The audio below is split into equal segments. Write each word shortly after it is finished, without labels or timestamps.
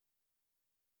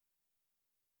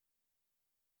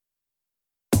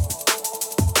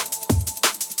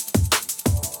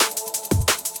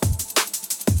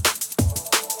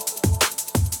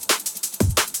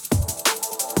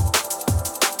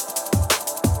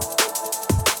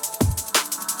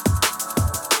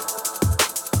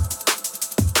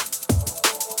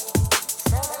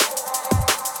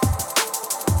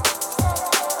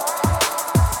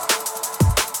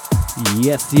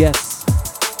Yes, yes.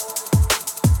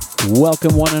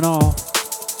 Welcome, one and all.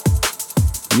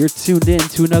 You're tuned in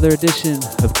to another edition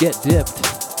of Get Dipped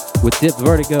with Dip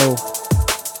Vertigo.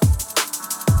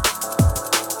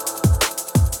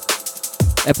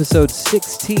 Episode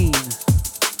 16.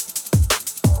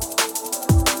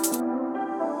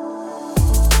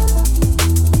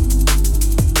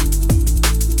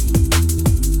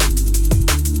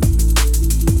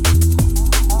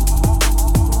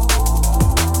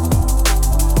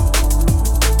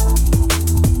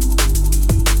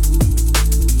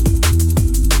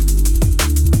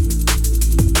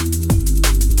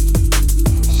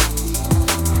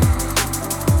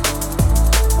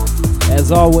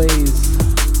 As always,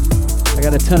 I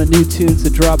got a ton of new tunes to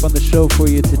drop on the show for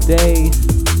you today.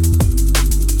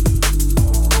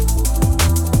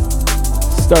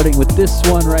 Starting with this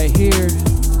one right here.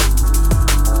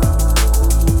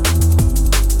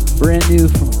 Brand new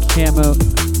from Camo,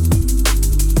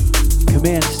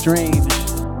 Command Strange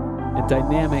and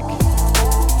Dynamic,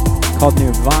 called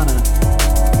Nirvana.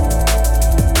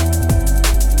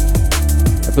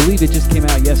 I believe it just came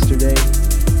out yesterday.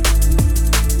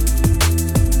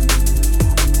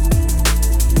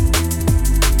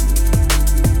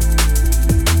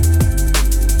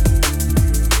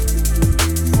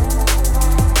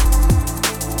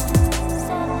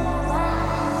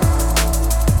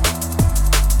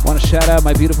 Shout out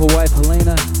my beautiful wife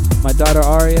Helena, my daughter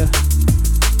Aria,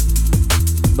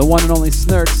 the one and only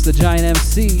Snurks, the giant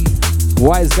MC,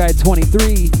 Wise Guy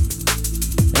 23,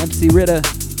 MC Rita,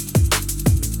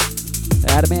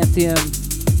 Adamantium,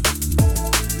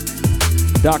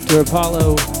 Dr.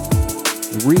 Apollo,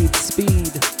 Reed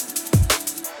Speed,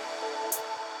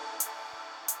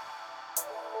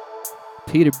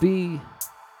 Peter B,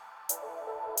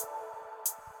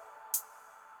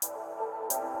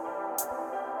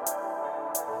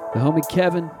 the homie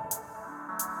Kevin,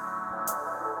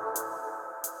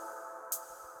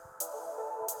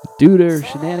 Duder,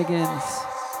 Shenanigans,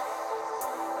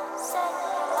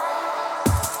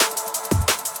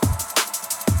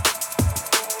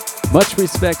 much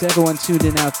respect everyone tuned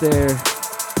in out there,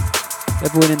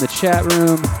 everyone in the chat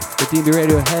room, the DB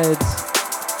Radio heads.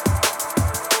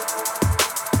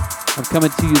 I'm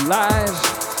coming to you live,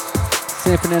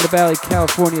 San Fernando Valley,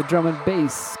 California, drum and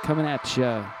bass coming at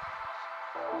ya.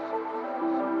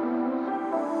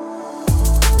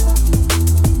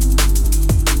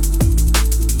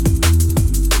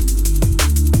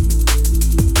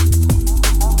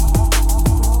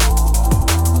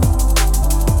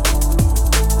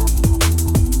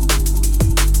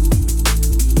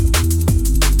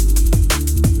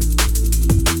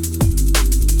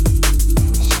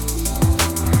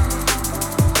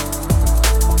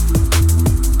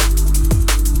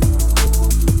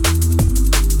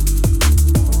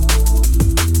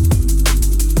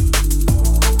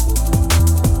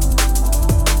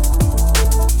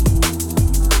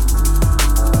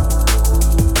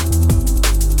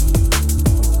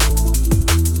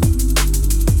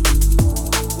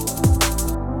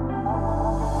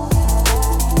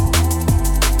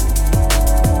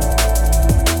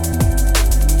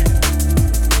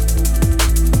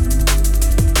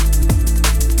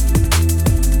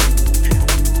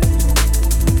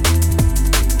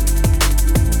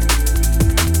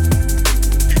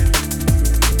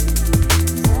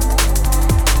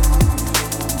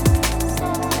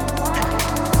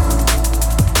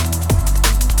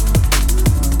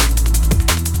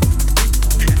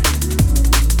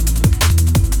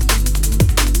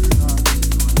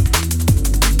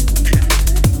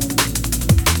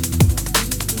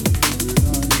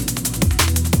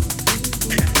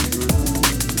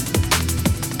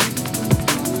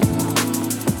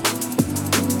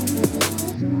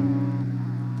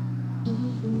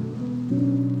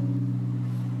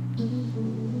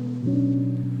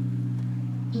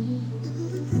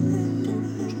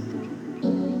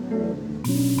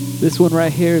 This one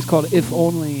right here is called If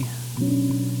Only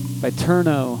by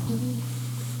Turno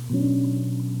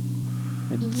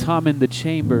and Tom in the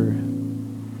Chamber.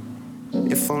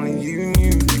 If only you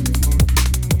knew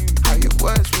how it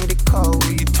was when it cold,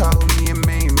 when you told me it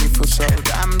made me feel so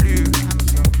damn blue.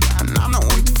 And I'm not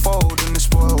one to fold in this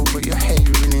world, but your hate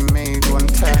really made one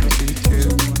turn into two.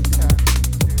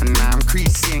 And now I'm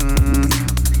creasing,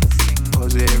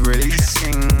 positive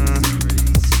releasing.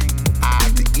 I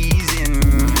have to ease in.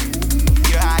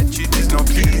 Your attitude is no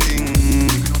pleasing.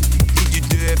 Did you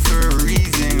do it for a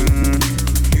reason?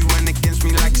 You went against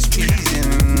me like it's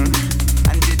treason.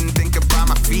 And didn't think about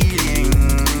my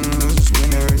feelings.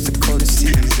 Winter is the coldest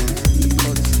season. The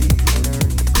coldest season.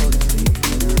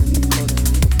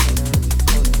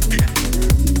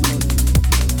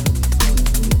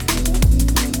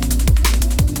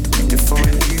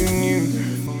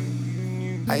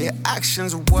 your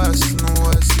actions are worse than the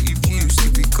words that you've used.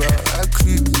 If you got a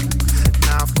clue,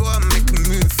 now I've gotta make a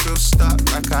move. Feel stuck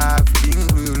like I've been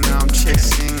glued. Now I'm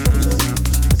chasing.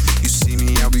 You see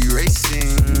me, I'll be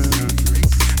racing,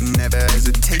 never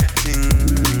hesitating.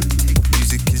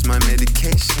 Music is my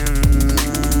medication.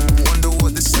 Wonder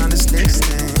what the sound is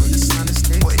listening.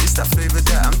 What is that flavor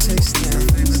that I'm tasting?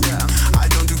 I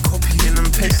don't do copying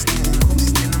and pasting.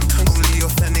 Only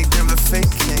authentic, never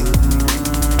faking.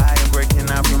 I am breaking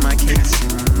out from my casing.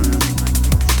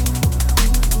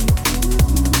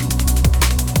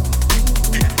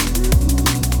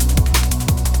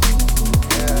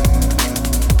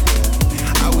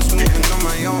 I was moving on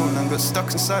my own and got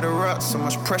stuck inside a rut. So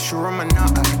much pressure on my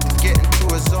nut. I had to get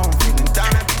into a zone. Feeling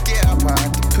down, I had to get up. I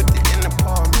had to put it in the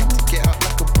palm. I had to get up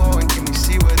like a ball. And can we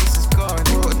see where this is going?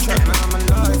 Wrote a track, now I'm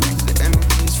alive. The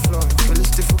energy is flowing. Feel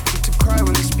it's difficult to cry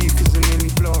when the speakers are nearly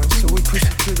blowing. So we push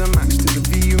it to the max. To the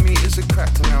VU meters are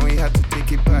cracked. And now we had to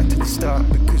take it back to the start.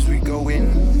 Because we go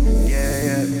in.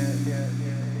 Yeah.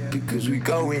 Because we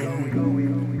go in.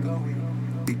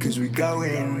 Because we go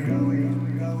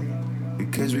in.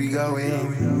 Because we go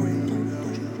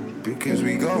in. Because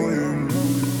we go in.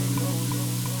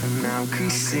 And now I'm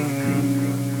creasing.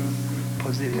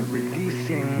 Positive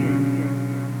releasing.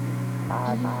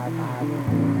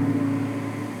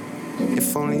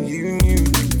 If only you knew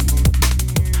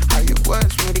how your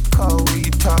words made it cold. What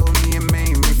you told me and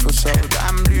made me feel so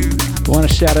damn blue. I want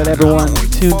to shout out everyone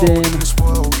tuned in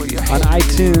on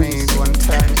iTunes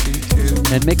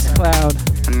and Mixcloud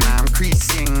and now I'm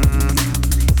creasing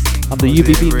on the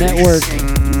UBB network.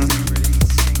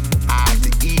 I have to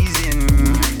ease in.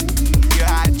 Your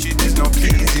attitude is no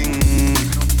pleasing.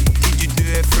 Did you do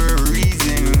it for a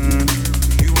reason?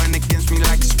 You went against me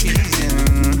like it's treason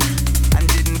and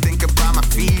didn't think about my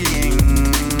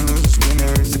feelings.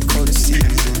 Winter is the coldest season.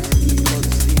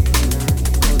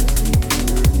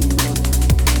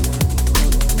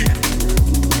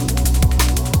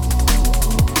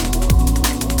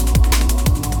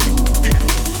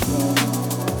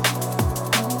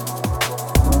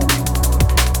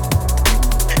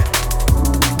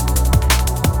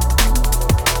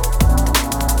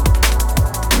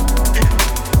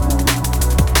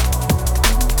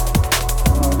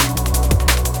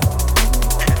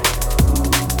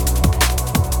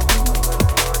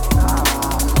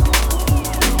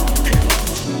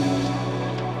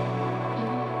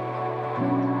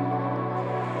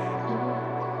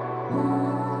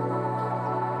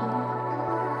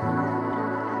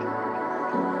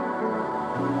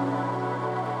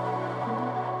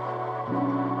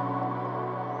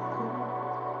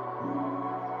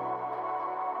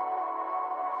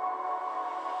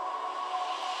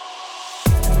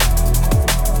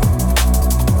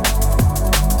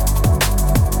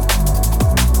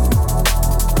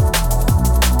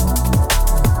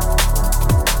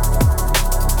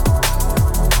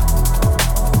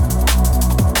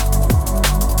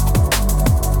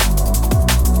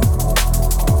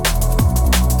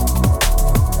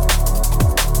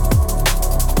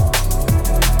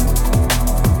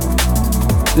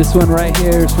 This one right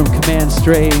here is from Command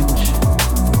Strange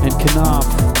and Knopf,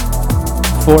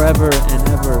 Forever and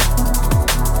Ever.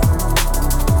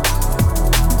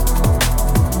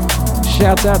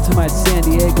 Shouts out to my San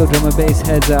Diego drum and bass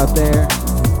heads out there.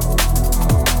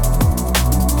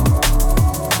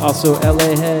 Also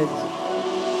LA heads,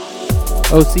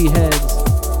 OC heads.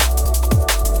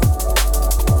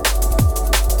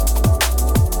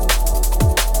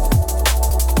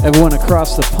 Everyone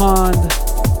across the pond.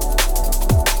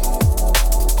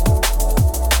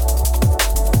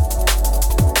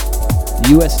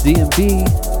 USDMB.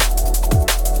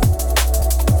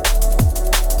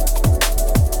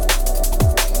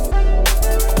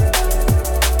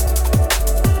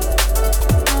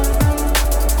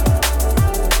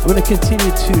 I'm going to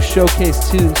continue to showcase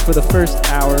tunes for the first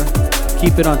hour,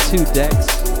 keep it on 2 decks,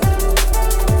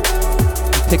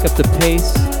 pick up the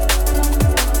pace.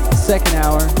 The second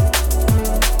hour,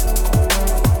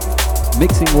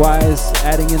 mixing wise,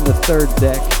 adding in the 3rd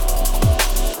deck.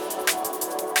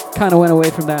 Kind of went away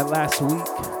from that last week,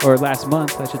 or last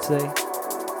month, I should say.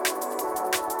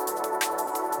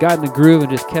 Got in the groove and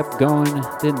just kept going.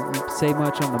 Didn't say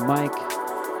much on the mic.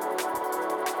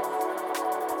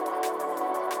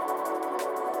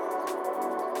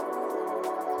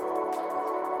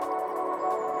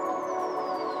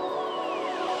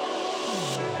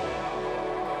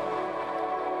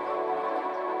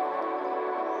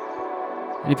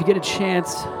 And if you get a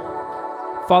chance,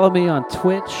 follow me on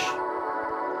Twitch.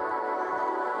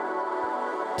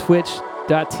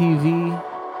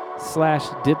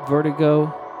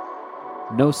 Twitch.tv/dipvertigo,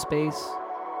 no space.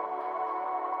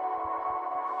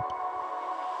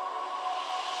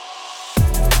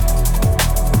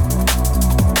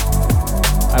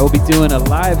 I will be doing a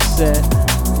live set,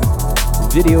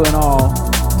 video and all,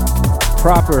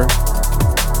 proper,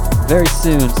 very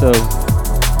soon, so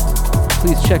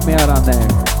please check me out on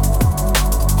there.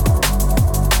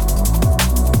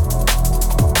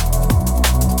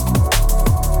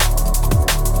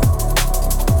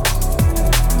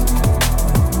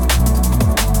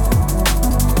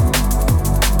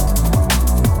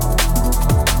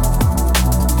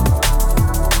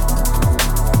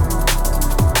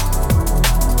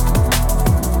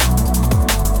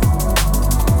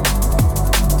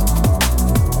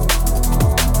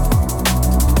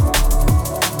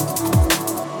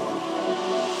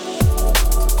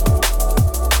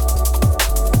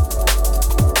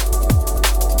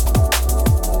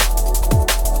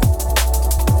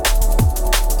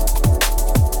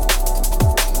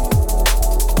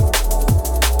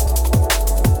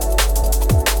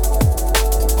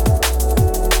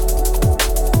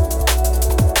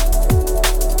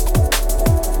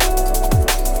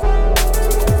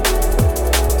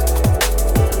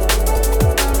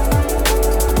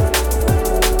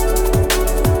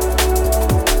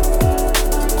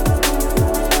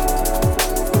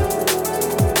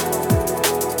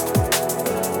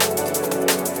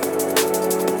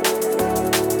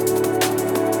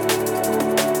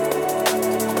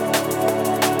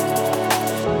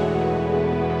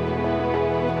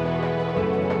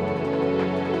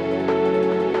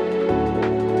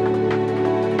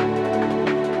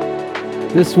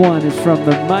 This one is from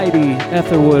the mighty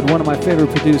Etherwood, one of my favorite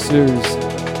producers.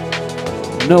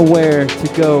 Nowhere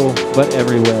to go but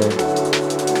everywhere.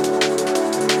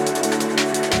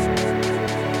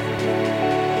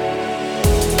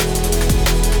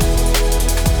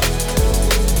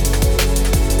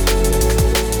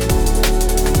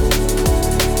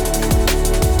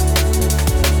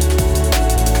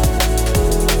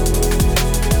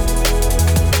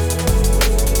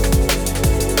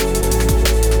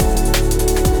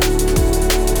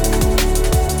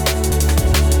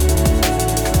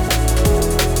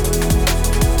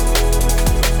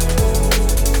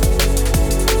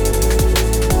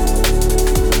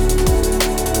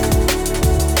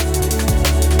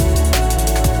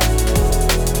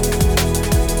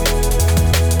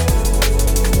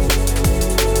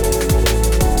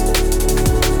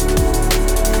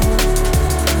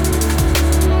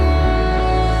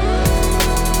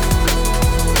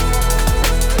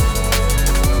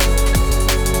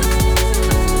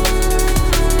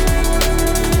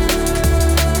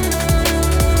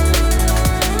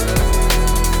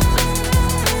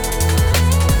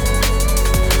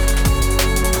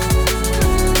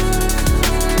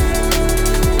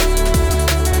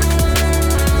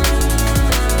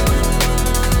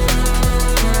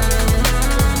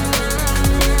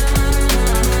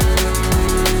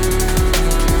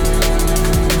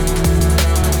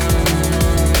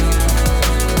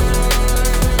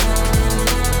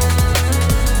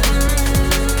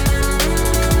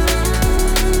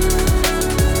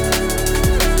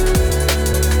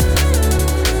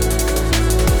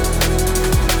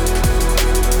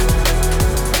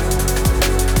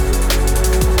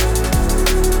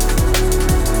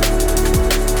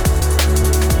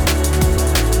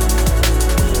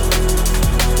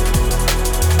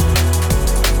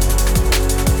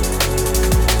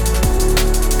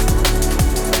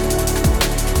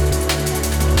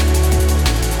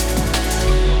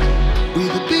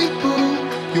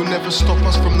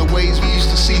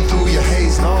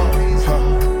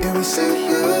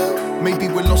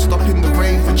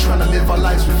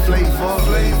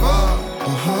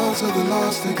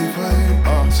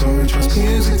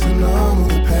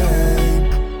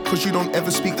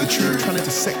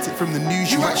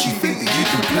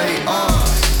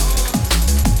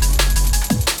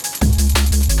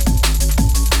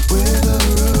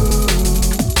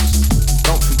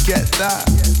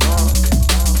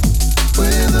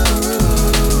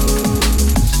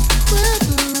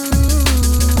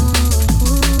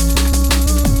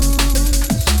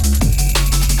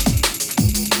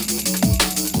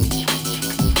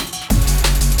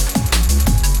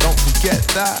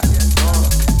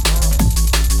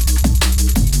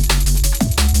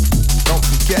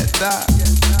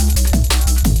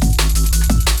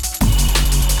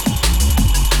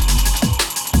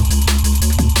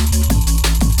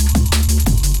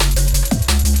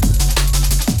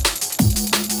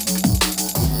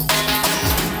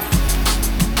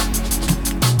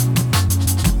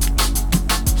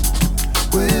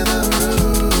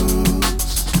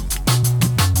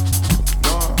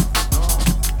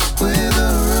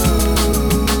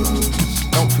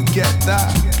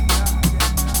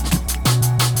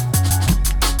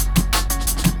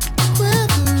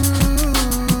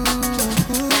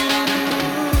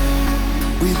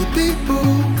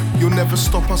 never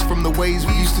stop us from the ways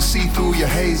we used to see through your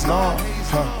haze, nah.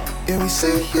 Yeah, we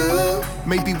say yeah.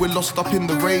 Maybe we're lost up in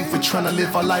the rave. We're trying to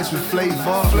live our lives with flavor.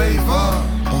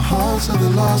 Our hearts are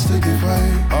the last to give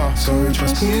way. So we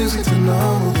trust music to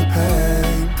know the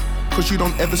pain. Cause you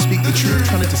don't ever speak the truth.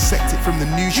 Trying to dissect it from the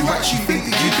news. You actually think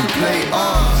that you can play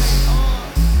us.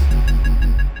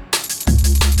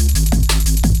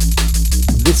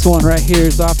 This one right here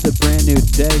is off the brand new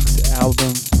Degs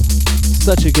album.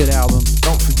 Such a good album.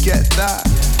 Don't forget that.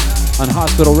 On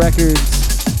Hospital Records.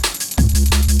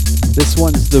 This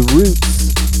one's The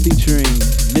Roots featuring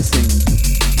Missing.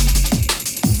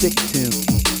 Sick tune.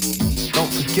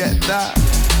 Don't forget that.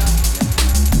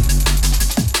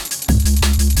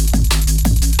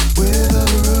 We're the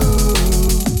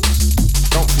roots.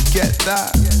 Don't forget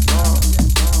that.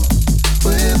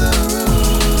 We're the roots.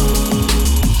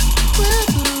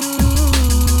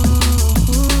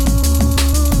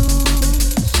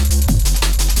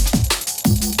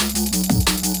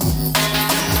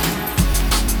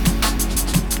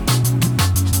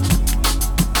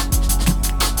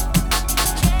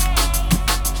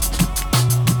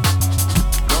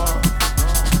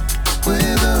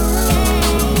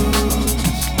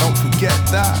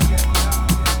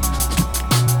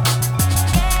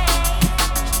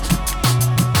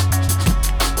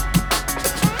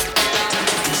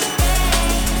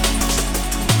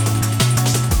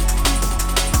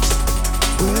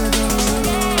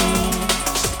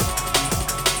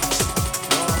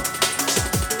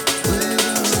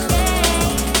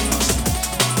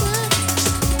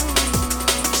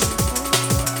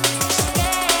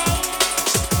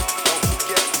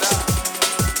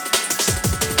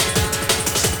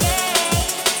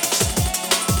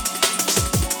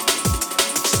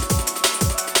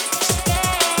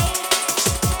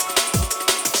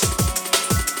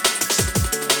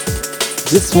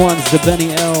 This one's the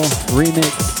Benny L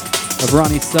remix of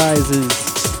Ronnie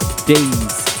Size's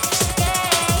Days.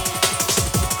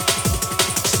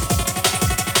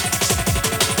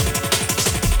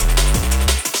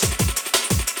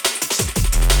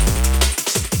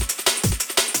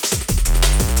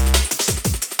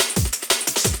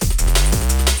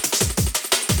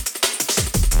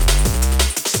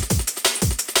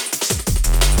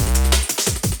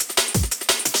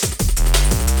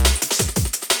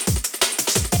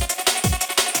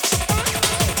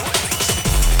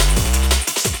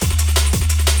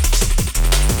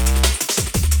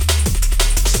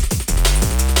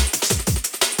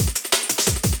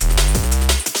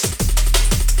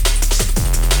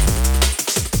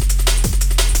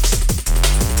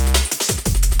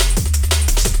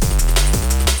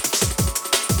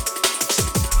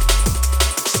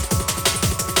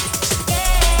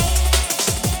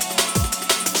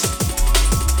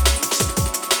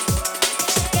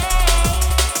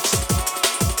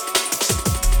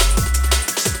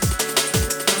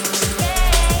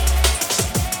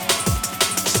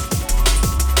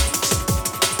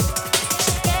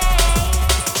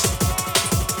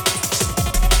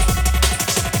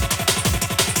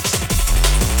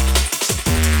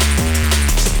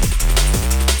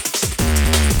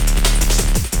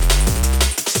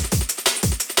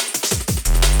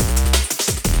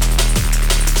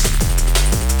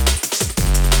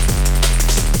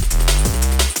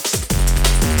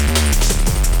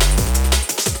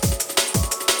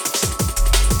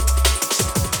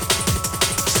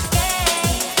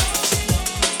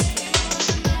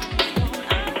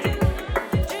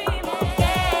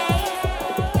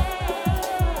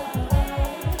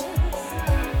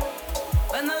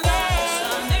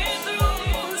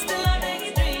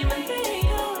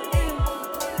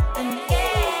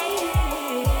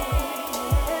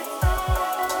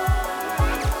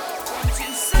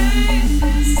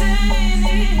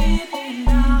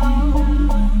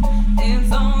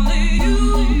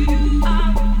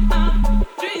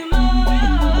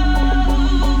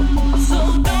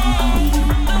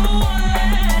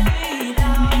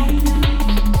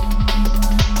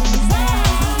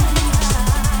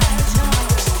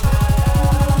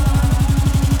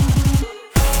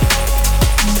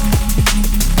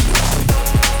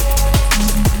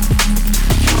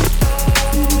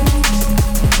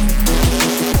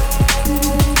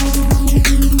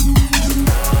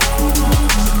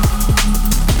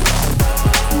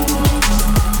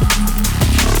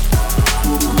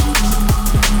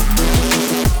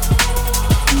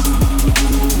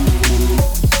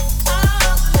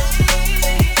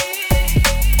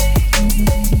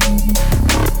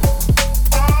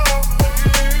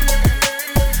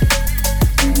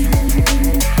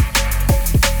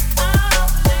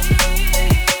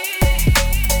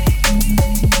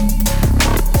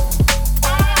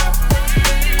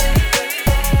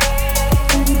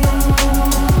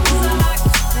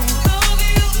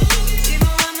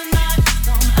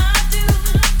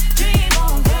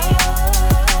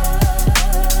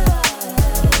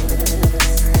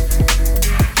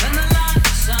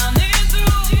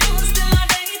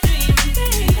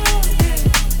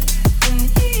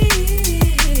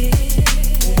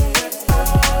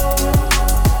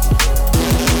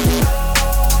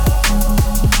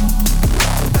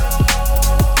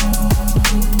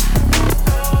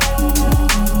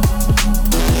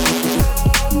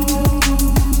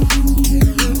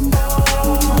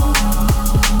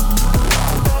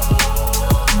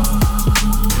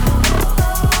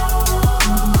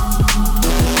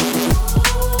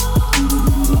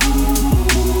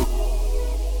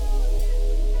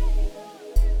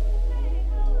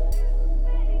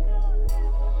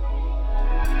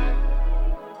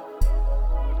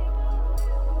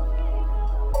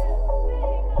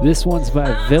 This one's by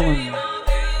Villain.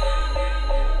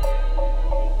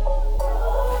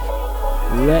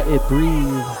 Let It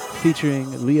Breathe,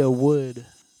 featuring Leo Wood.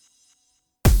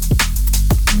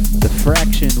 The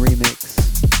Fraction remix.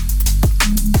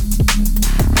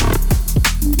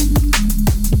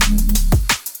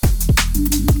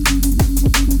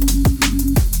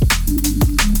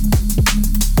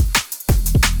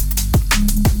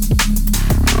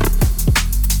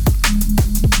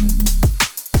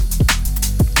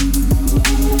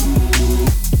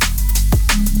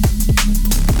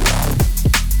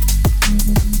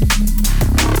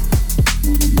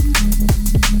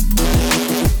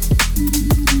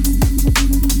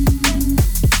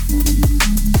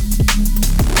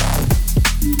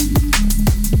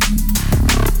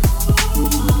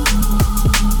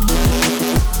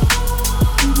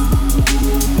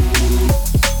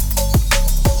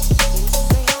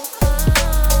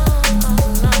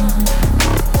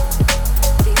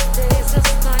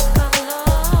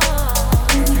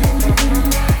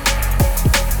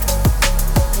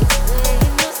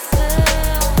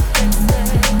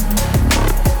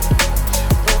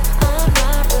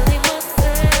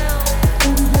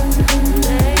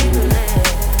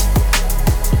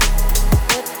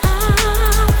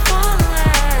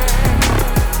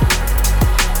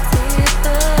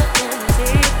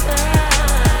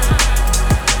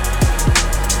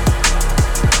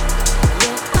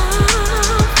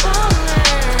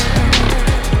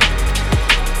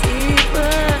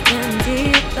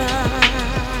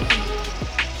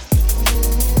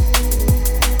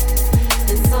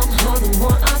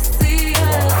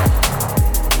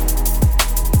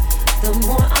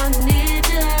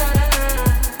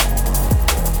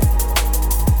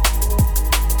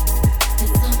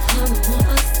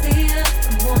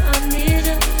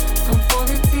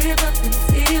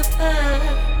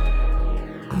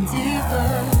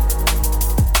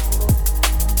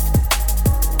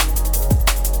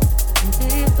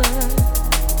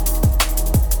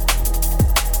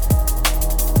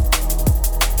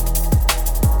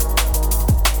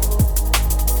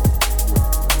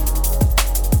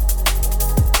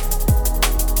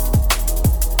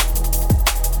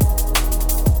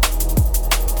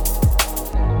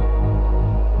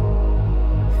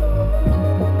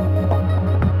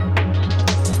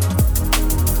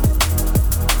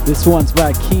 This one's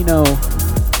by Kino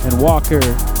and Walker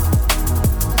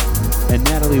and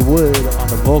Natalie Wood on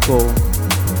the vocal.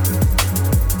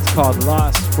 It's called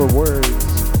Lost for Words.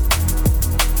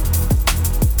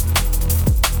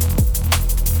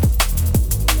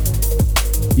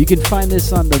 You can find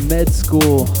this on the Med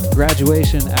School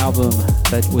graduation album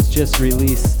that was just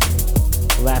released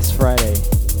last Friday.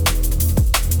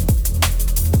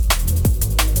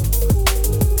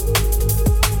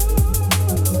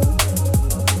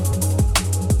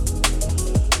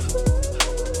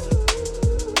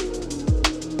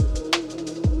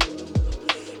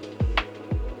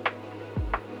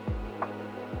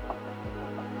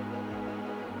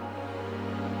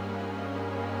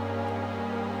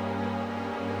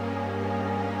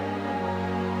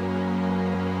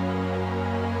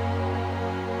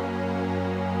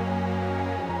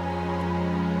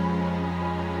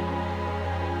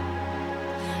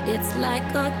 It's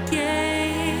like a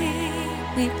game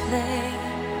we play,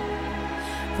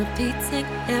 repeating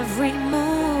every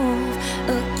move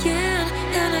again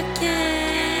and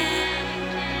again.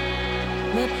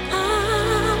 But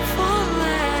I'm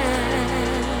falling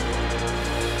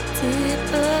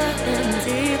deeper and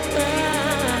deeper.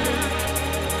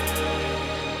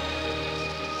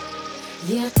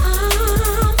 Yeah,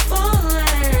 I'm falling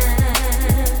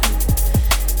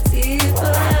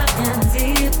deeper and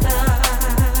deeper.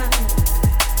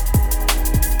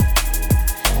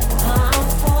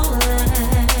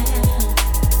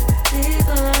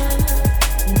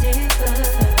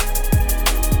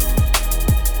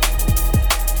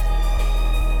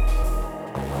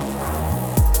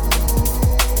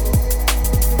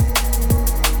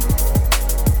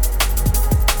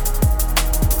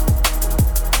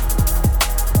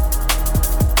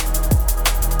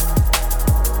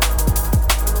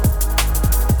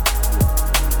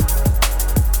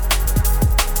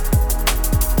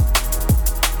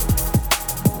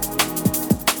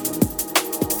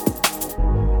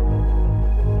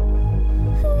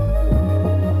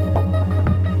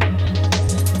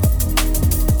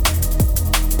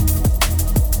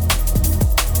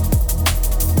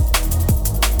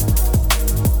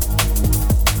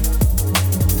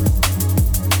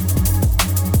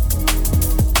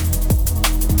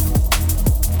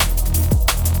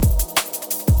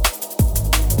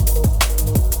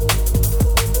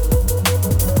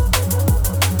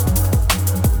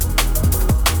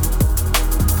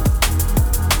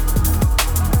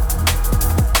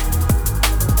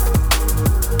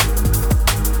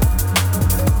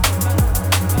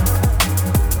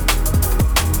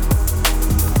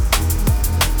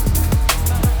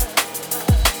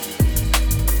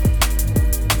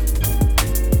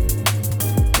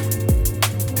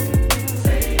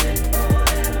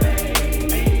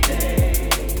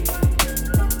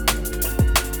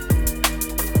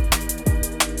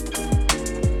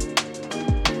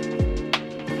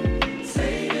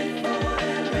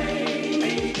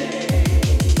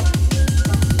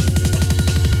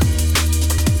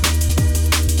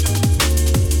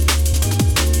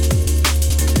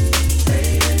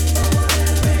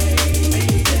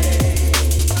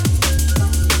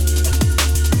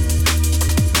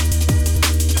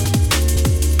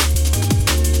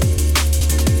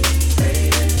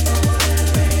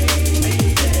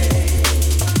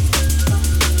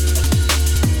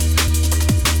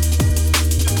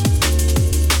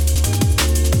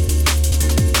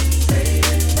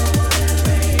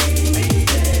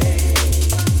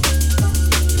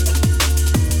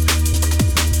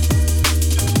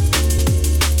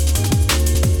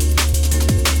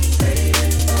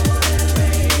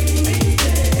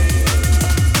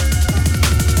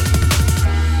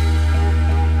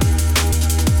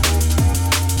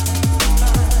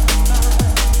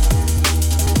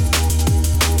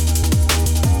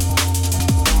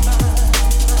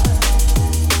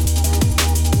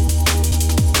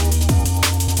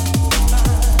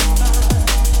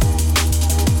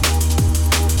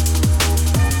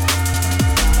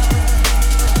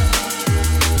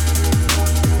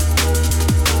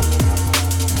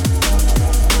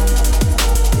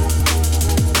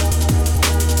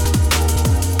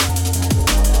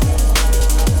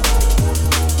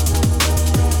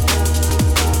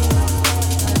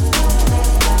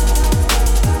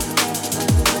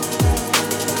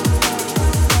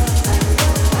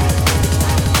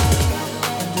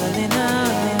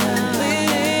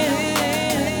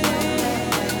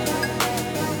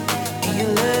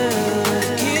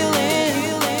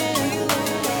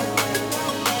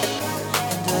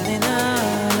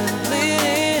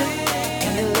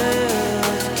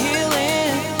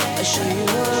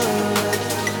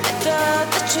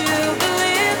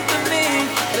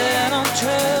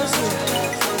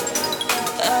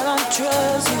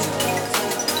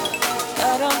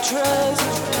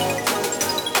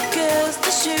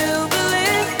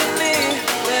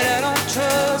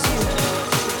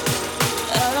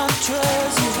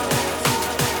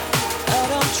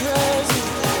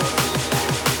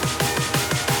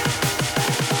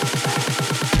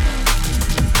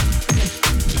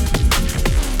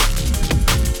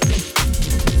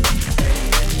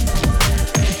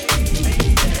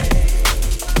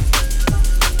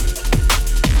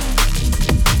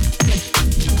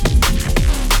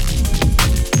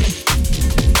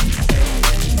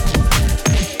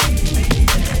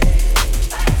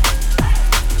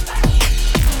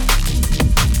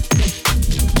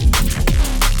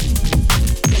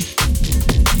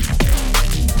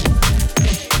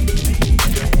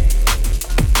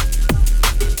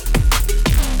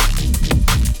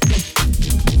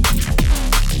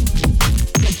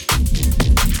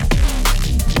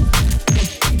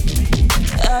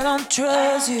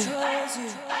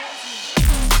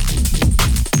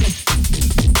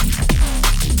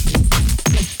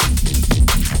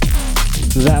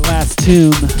 That last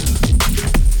tune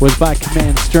was by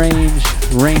Command Strange,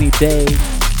 Rainy Day.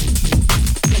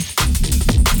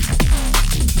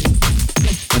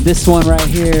 And this one right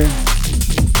here,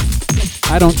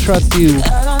 I Don't Trust You,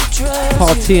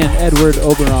 Paul T and Edward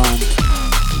Oberon.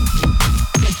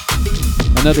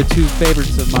 Another two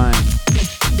favorites of mine.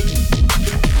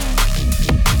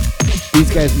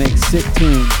 These guys make sick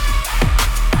tunes.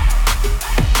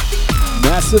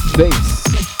 Massive bass.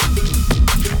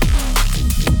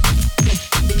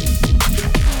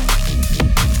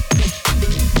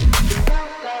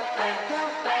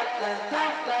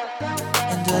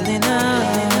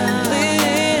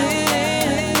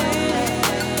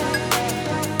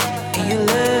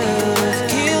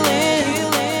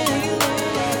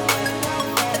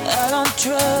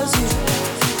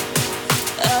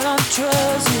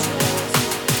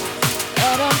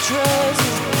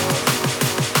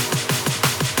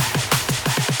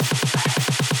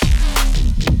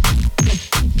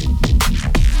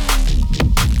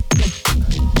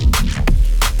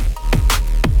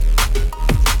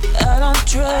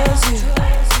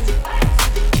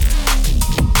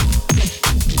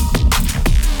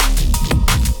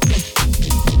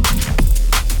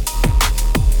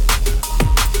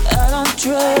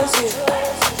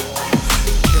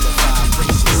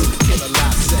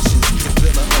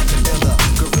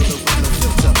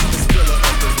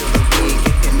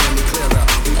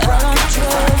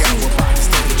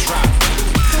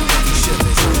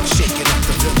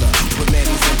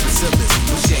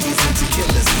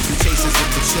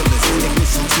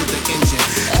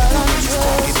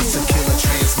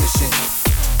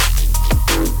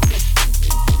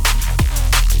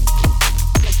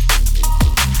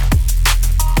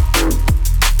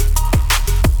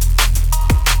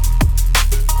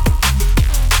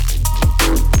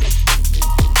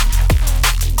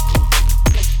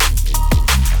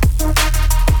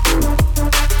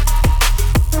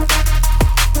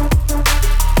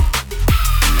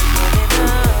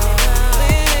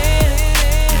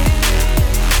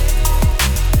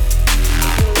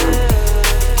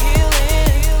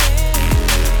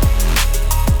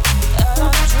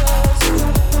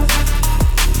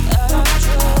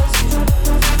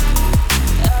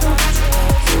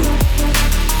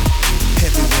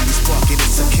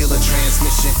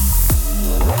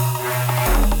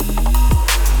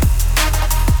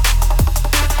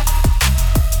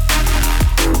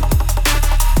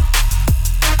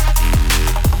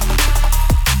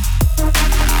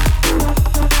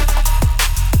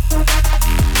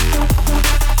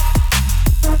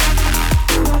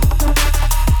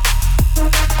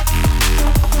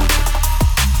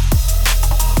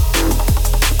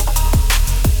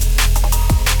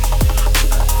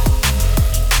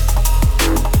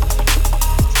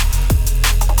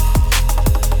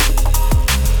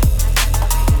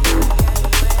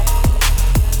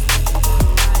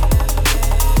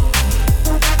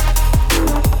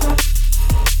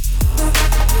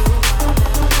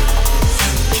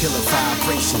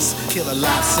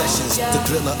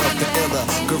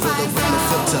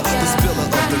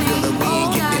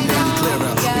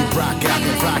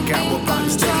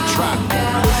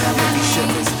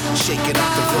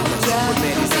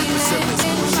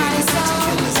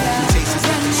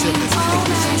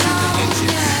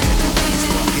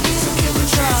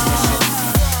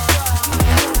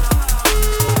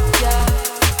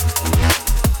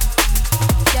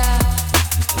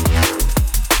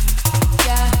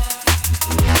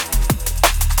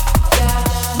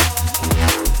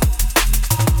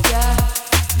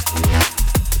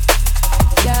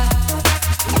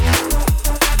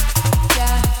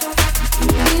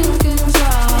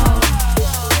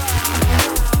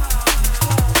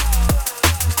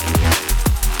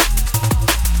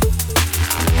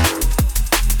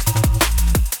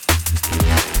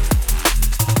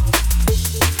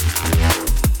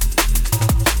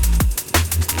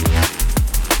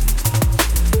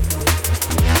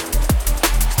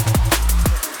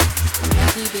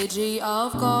 energy,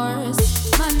 of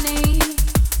course. Money,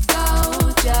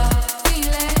 go, yeah.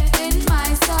 Feel it in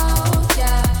my soul,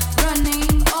 yeah.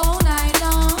 Running all night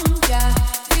long, yeah.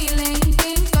 Feeling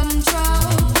in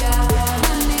control, yeah.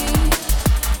 Money,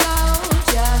 go,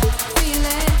 yeah. Feel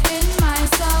it in my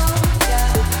soul,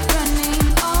 yeah. Running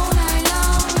all night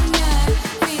long, yeah.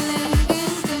 Feeling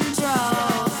in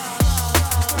control.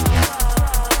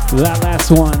 That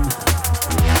last one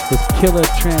was Killer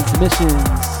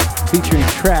Transmissions featuring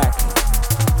Track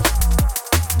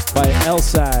by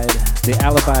L-Side, the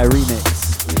Alibi remix.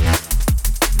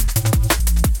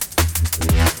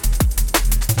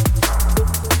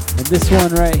 And this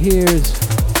one right here is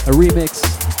a remix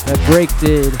that Break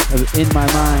did of In My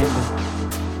Mind.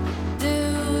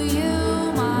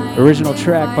 Original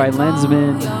track by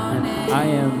Lensman and I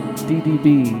Am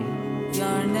DDB.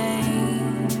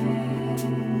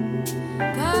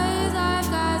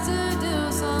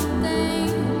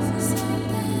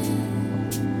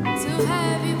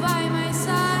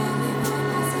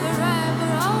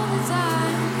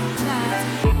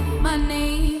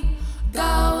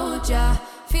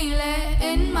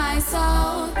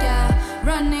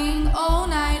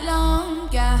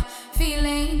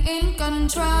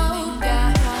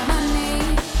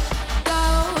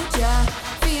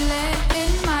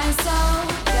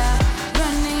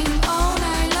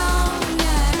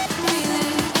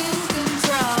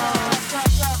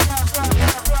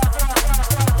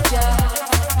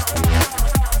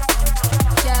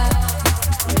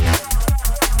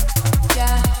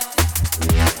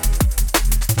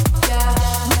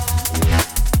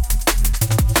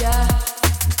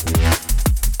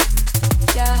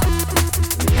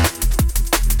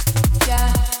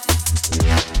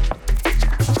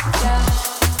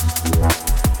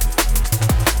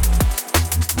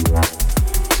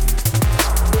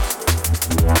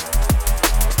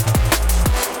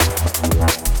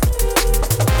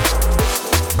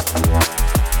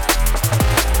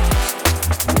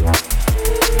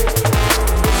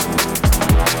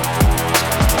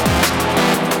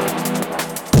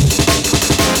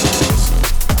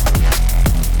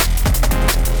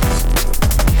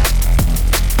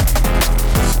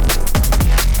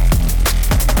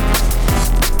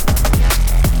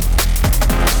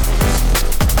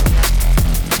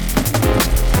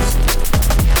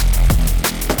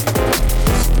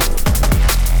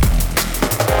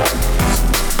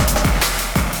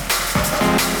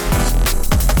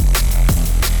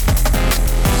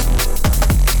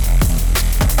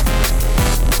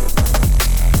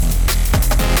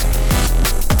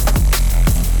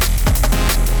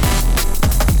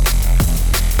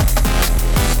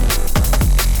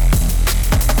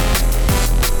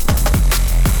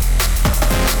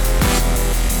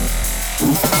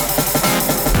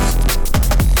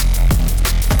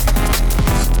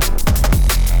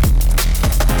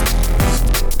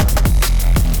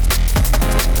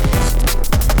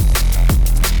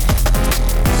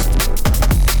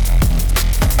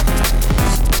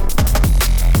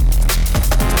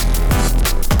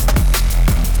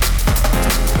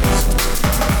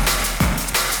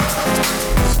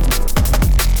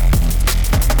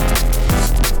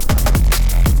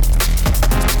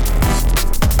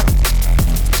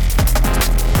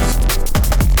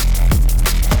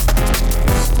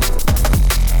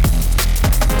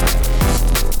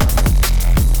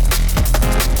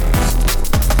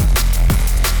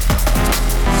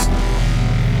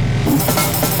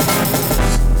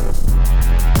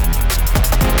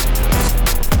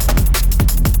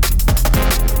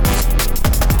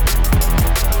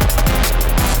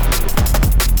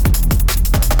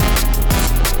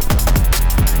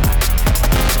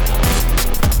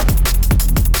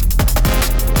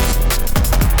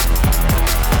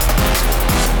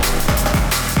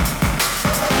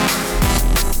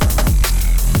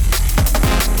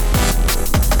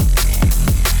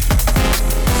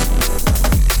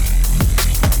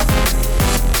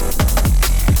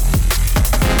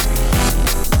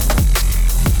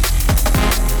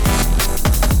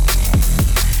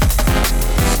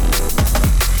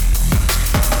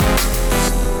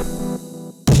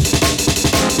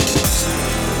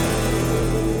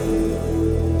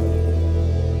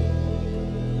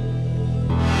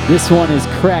 This one is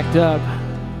Cracked Up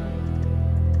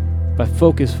by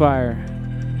Focus Fire.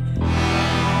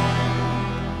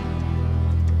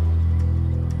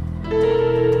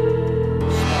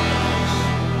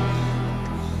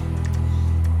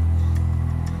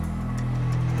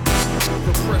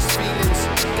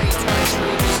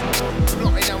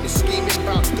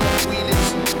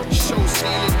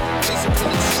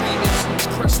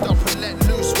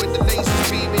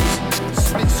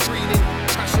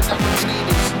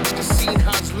 Scene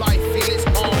has life.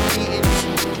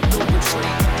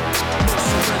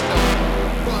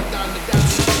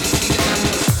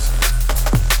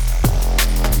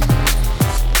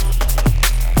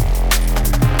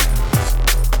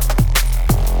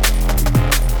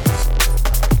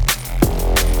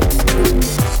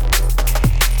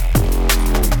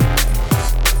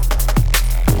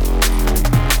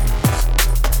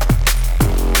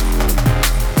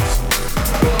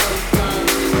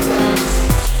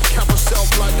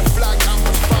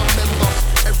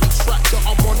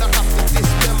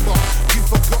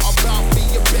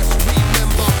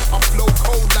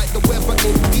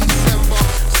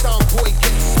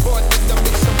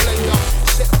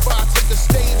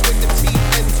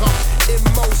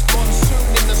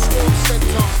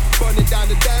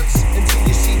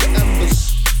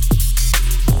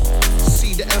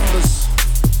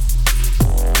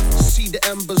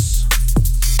 embers.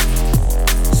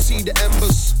 See the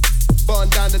embers. Burn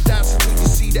down the dance until you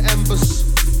see the embers.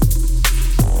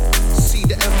 See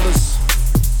the embers.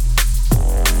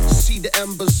 See the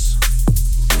embers.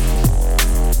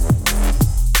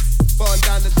 Burn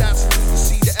down the dance until you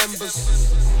see the embers.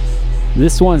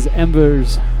 This one's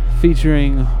Embers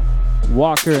featuring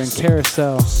Walker and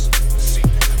Carousel.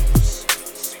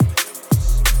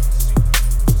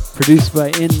 Produced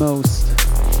by Inmost.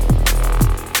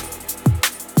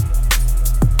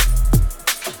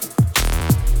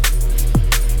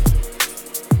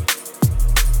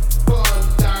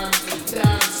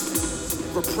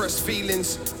 Repressed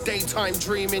feelings, daytime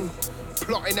dreaming,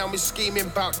 plotting and we're scheming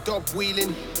about dog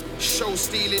wheeling, show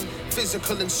stealing,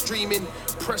 physical and streaming,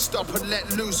 pressed up and let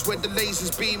loose where the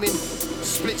laser's beaming,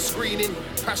 split screening,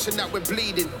 passion that we're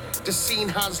bleeding, the scene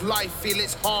has life, feel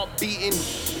its heart beating,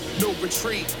 no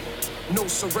retreat, no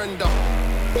surrender,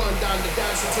 burn down the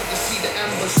dance until you see the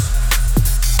embers.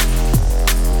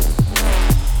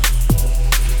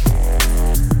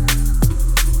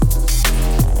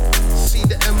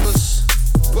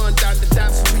 Burn down the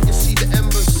dance until you see the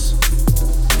embers.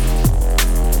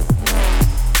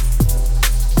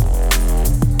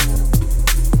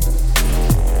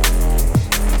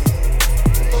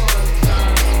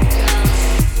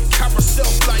 Carousel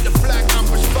fly the flag,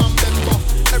 ambush fan member.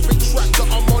 Every track that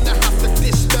I'm on, I have to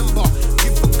dismember.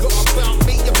 You forgot about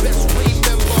me, you best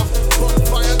remember.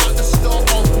 Bonfire like the start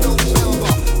of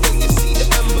November. When you see the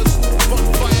embers,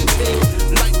 bonfire thing.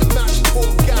 Like the match, pour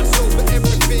gas over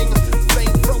everything.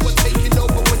 Flamethrower taking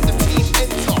over when the team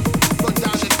enter. Run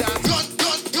down the dance.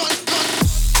 Gun.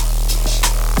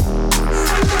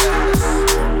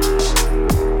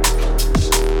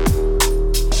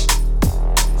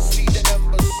 See the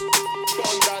embers.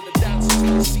 Run down the dance.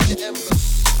 See the embers. See the embers.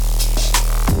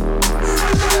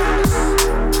 Gun.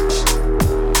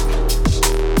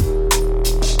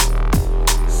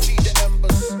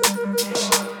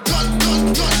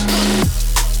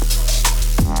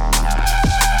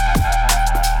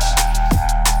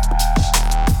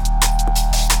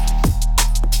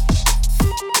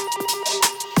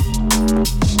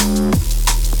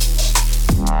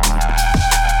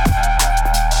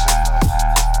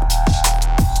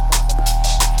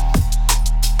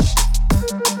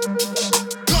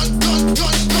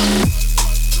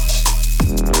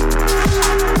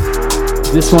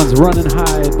 This one's Running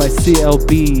High by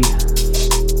CLB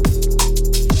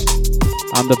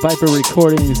on the Viper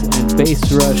Recordings and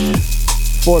Bass Rush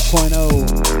 4.0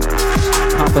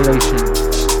 compilation.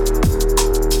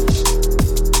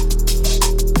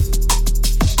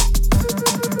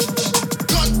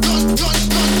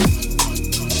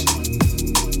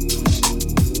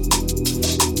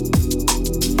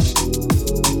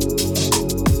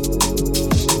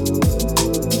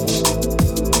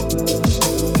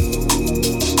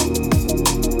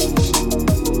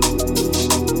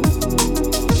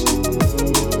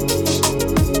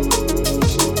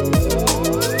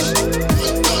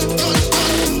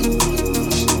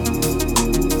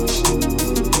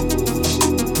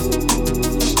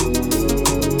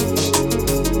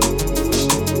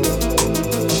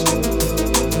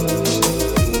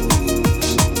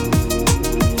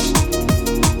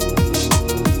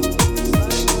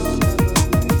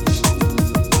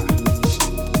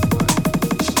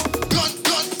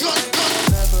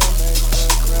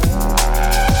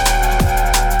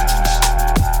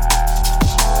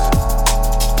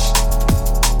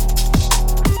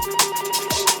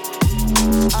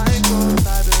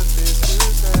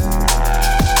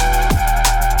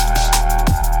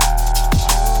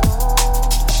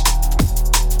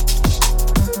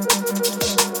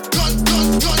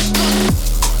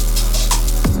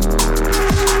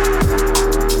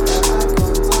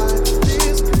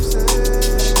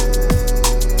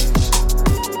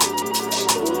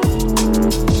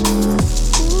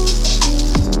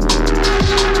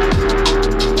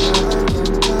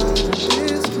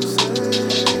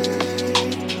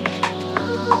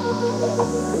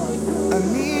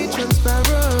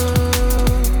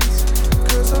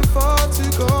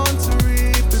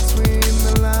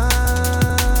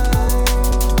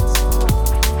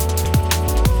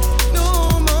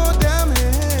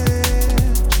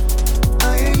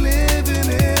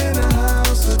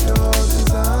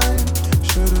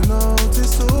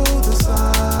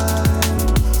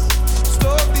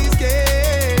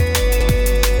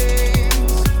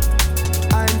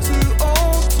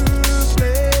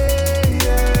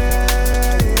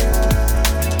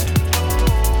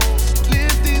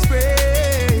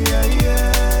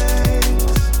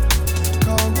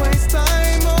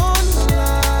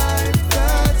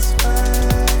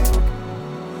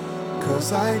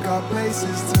 'cause I got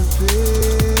places to be,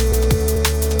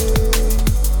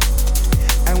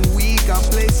 and we got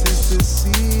places to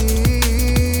see.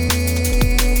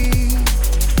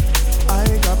 I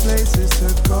got places to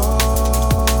go.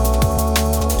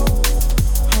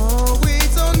 Oh, we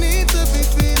don't need to be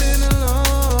feeling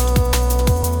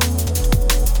alone.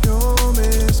 Your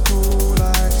missed call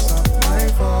lights up my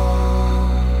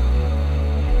phone.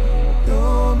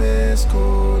 Your missed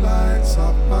call lights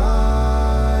up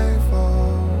my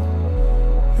phone.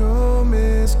 Your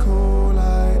missed call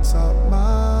lights up my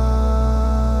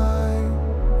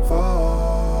phone.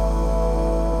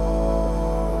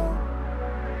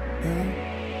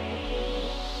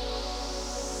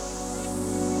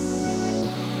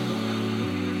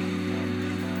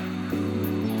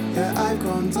 Yeah, I've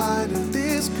grown tired of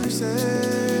this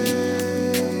crusade.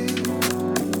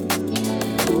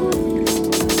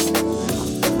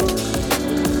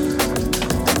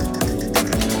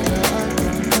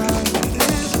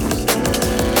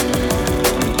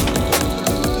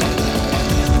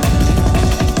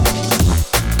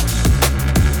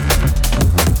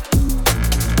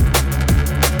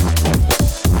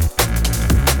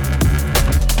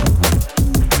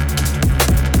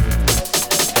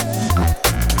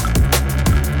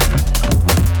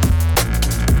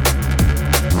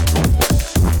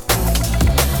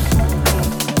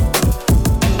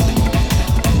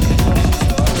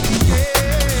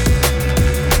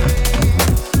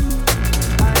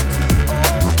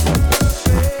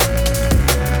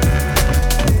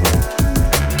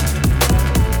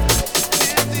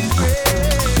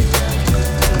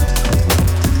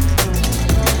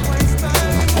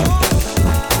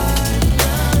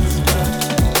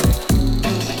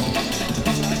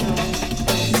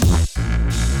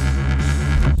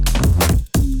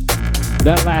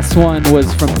 That last one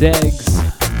was from Degs,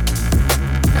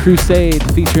 Crusade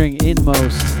featuring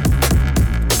Inmost.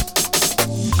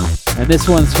 And this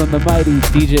one's from the mighty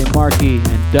DJ Marky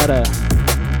and Dutta,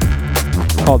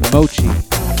 called Mochi.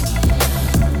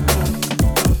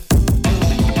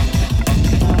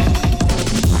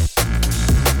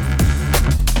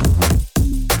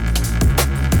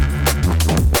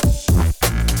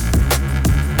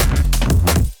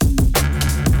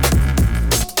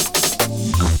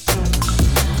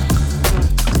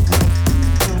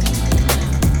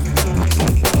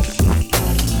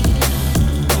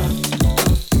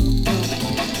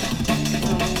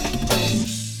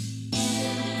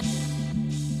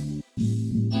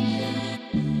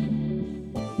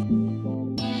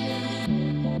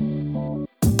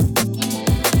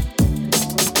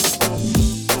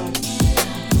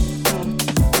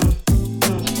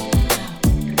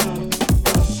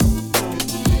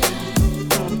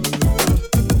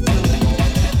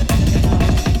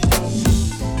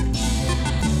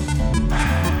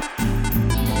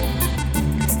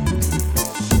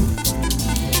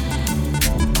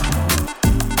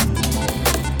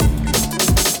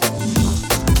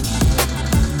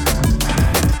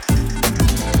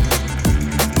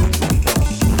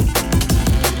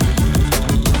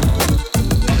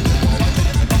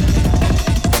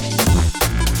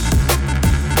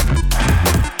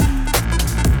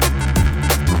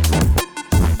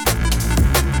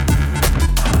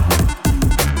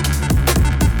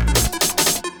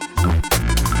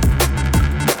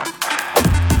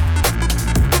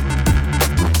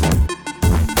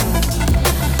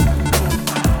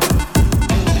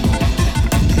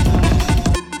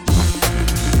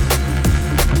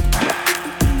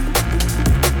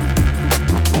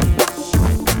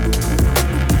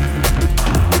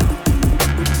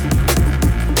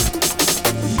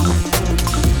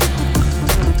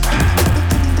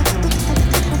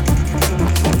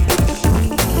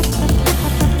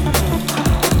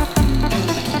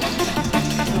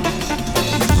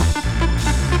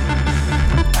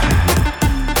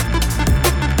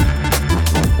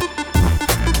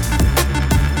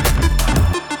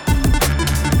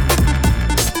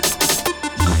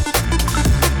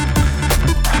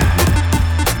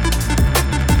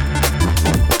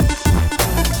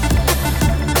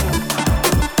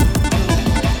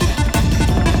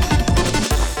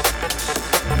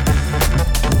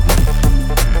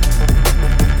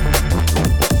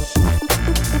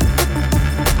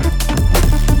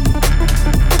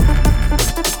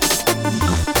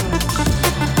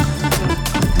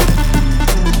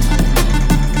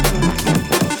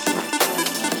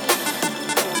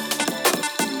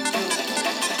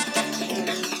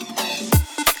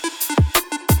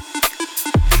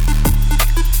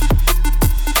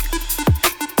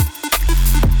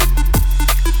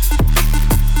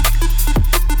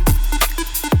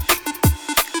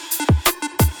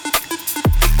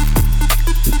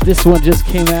 This one just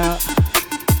came out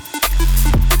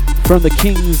from the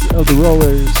Kings of the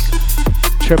Rollers,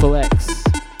 Triple X.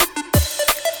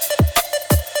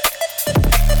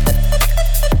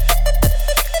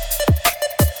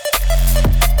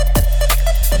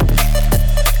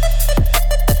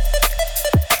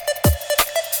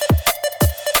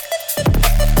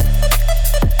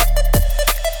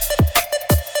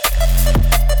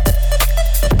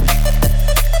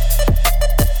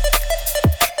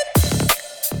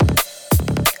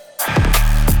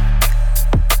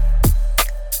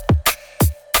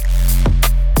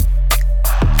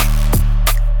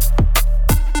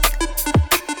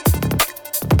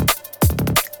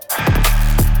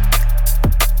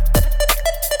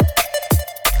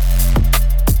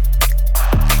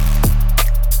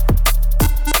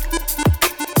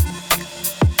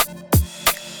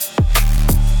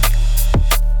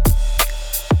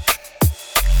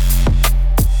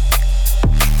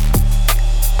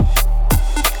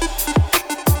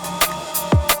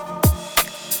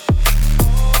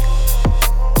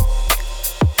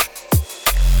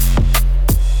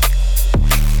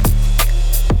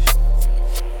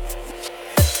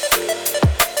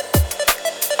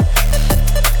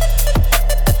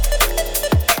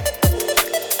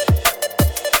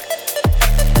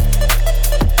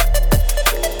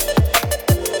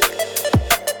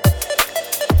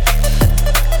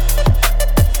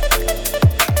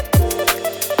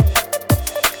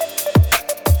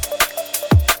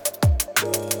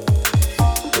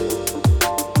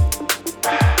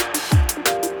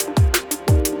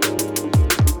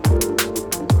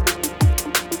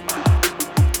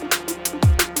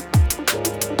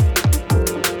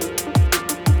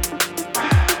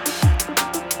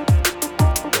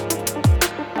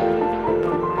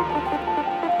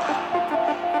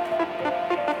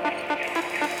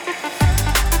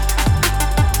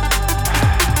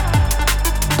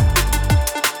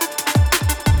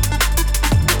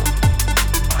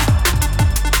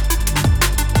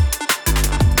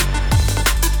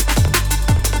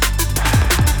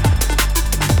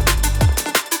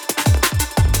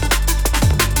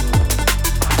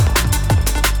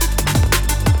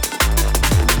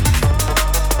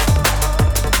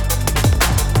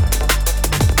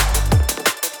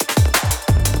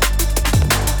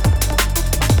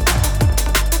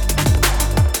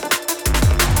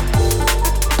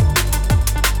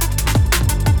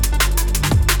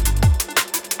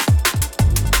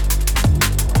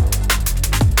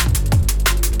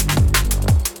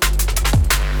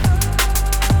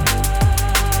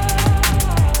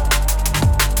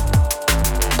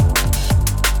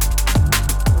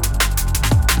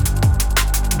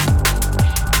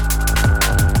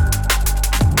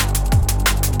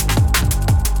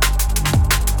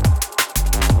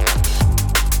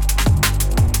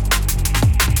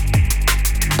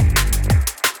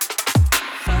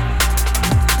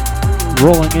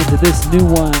 Rolling into this new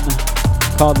one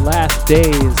called Last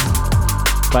Days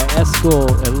by Eskel,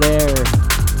 Hilaire,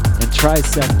 and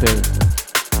Trisector.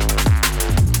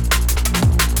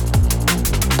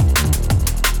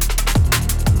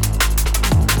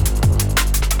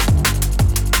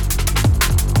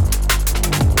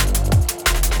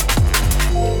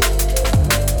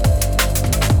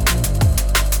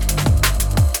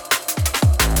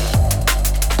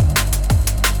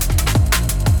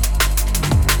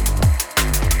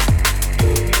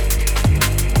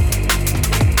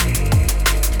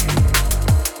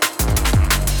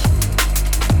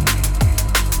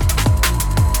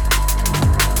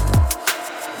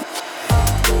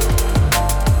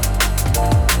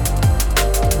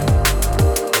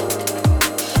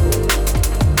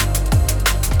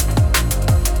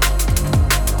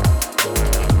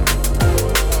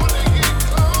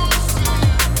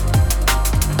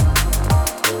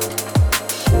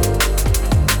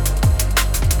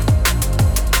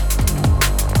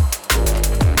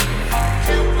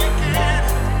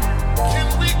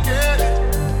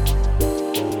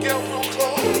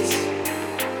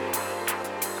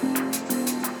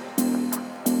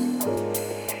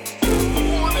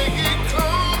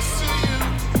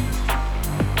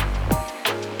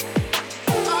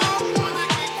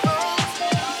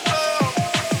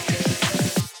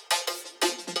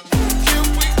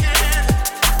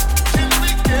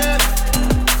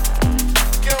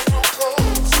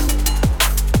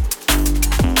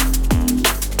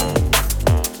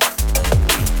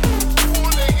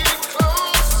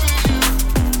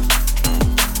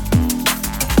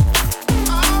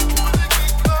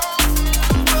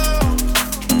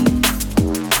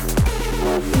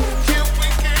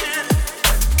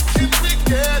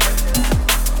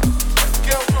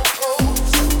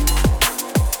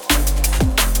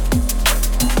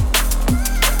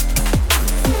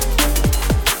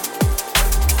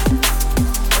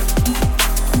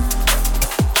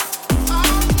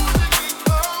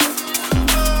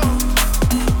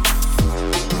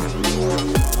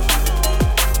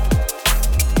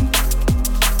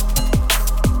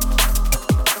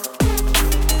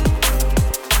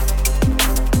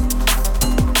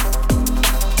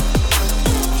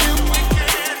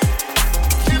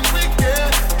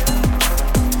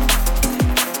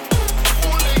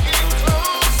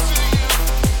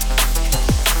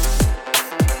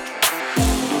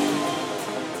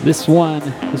 This one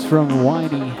is from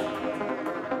Whiny,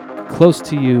 Close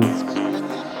to You.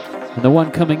 And the one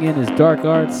coming in is Dark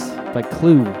Arts by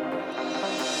Clue.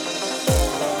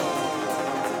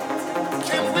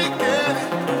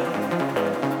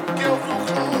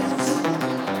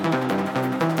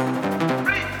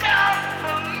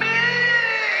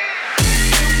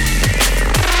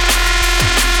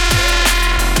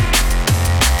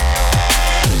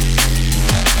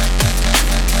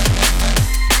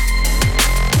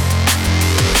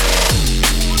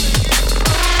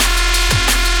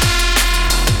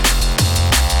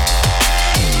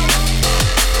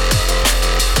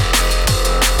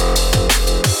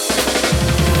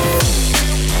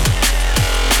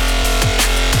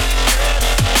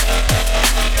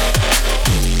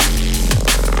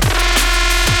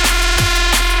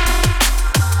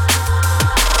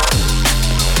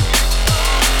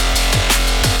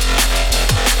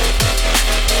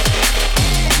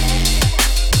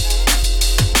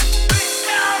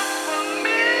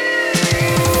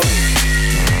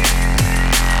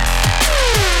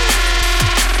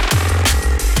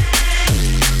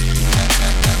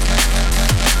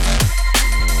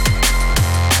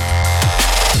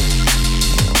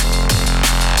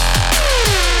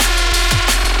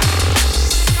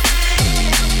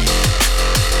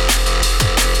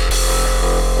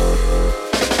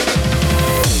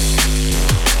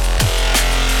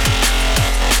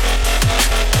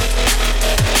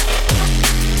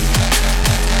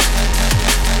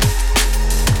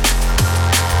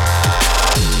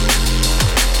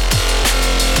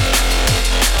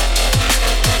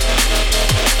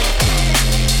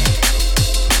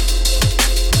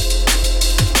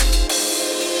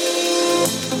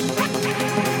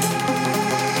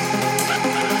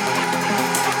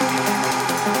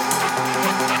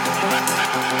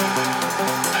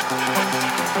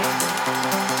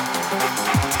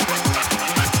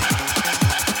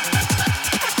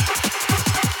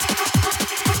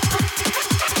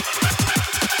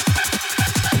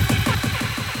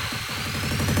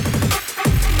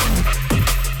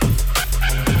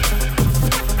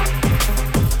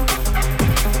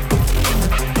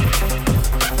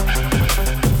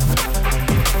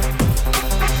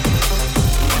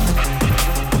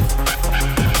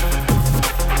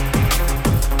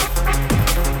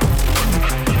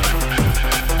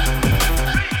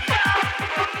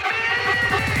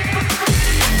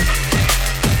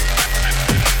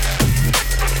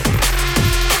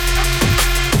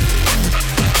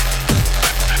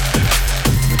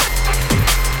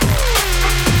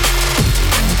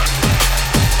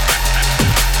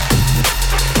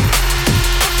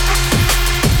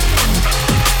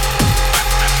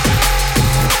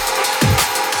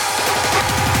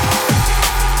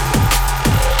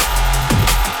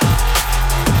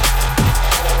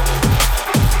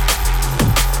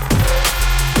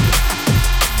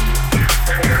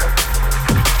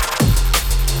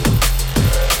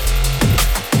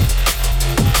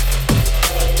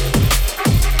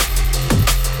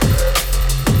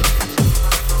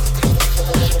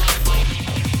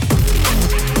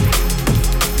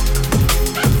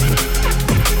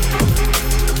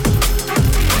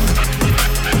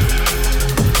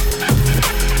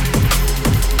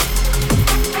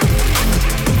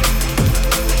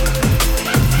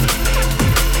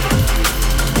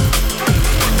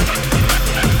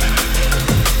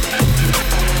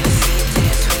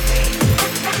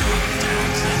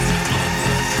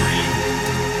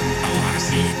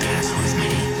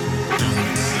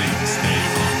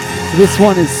 This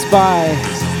one is Spy,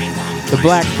 the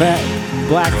Black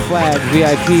Flag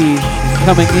VIP.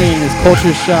 Coming in is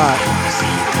Culture Shock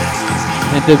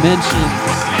and Dimension.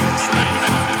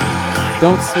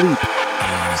 Don't Sleep.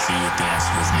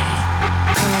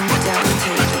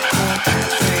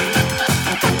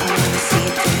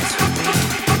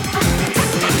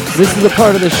 This is the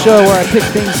part of the show where I pick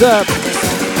things up,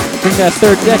 bring that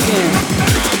third deck in.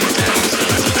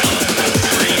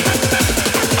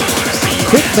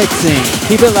 Quick mixing.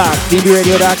 Keep it locked.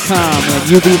 DBRadio.com and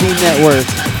UBB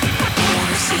Network.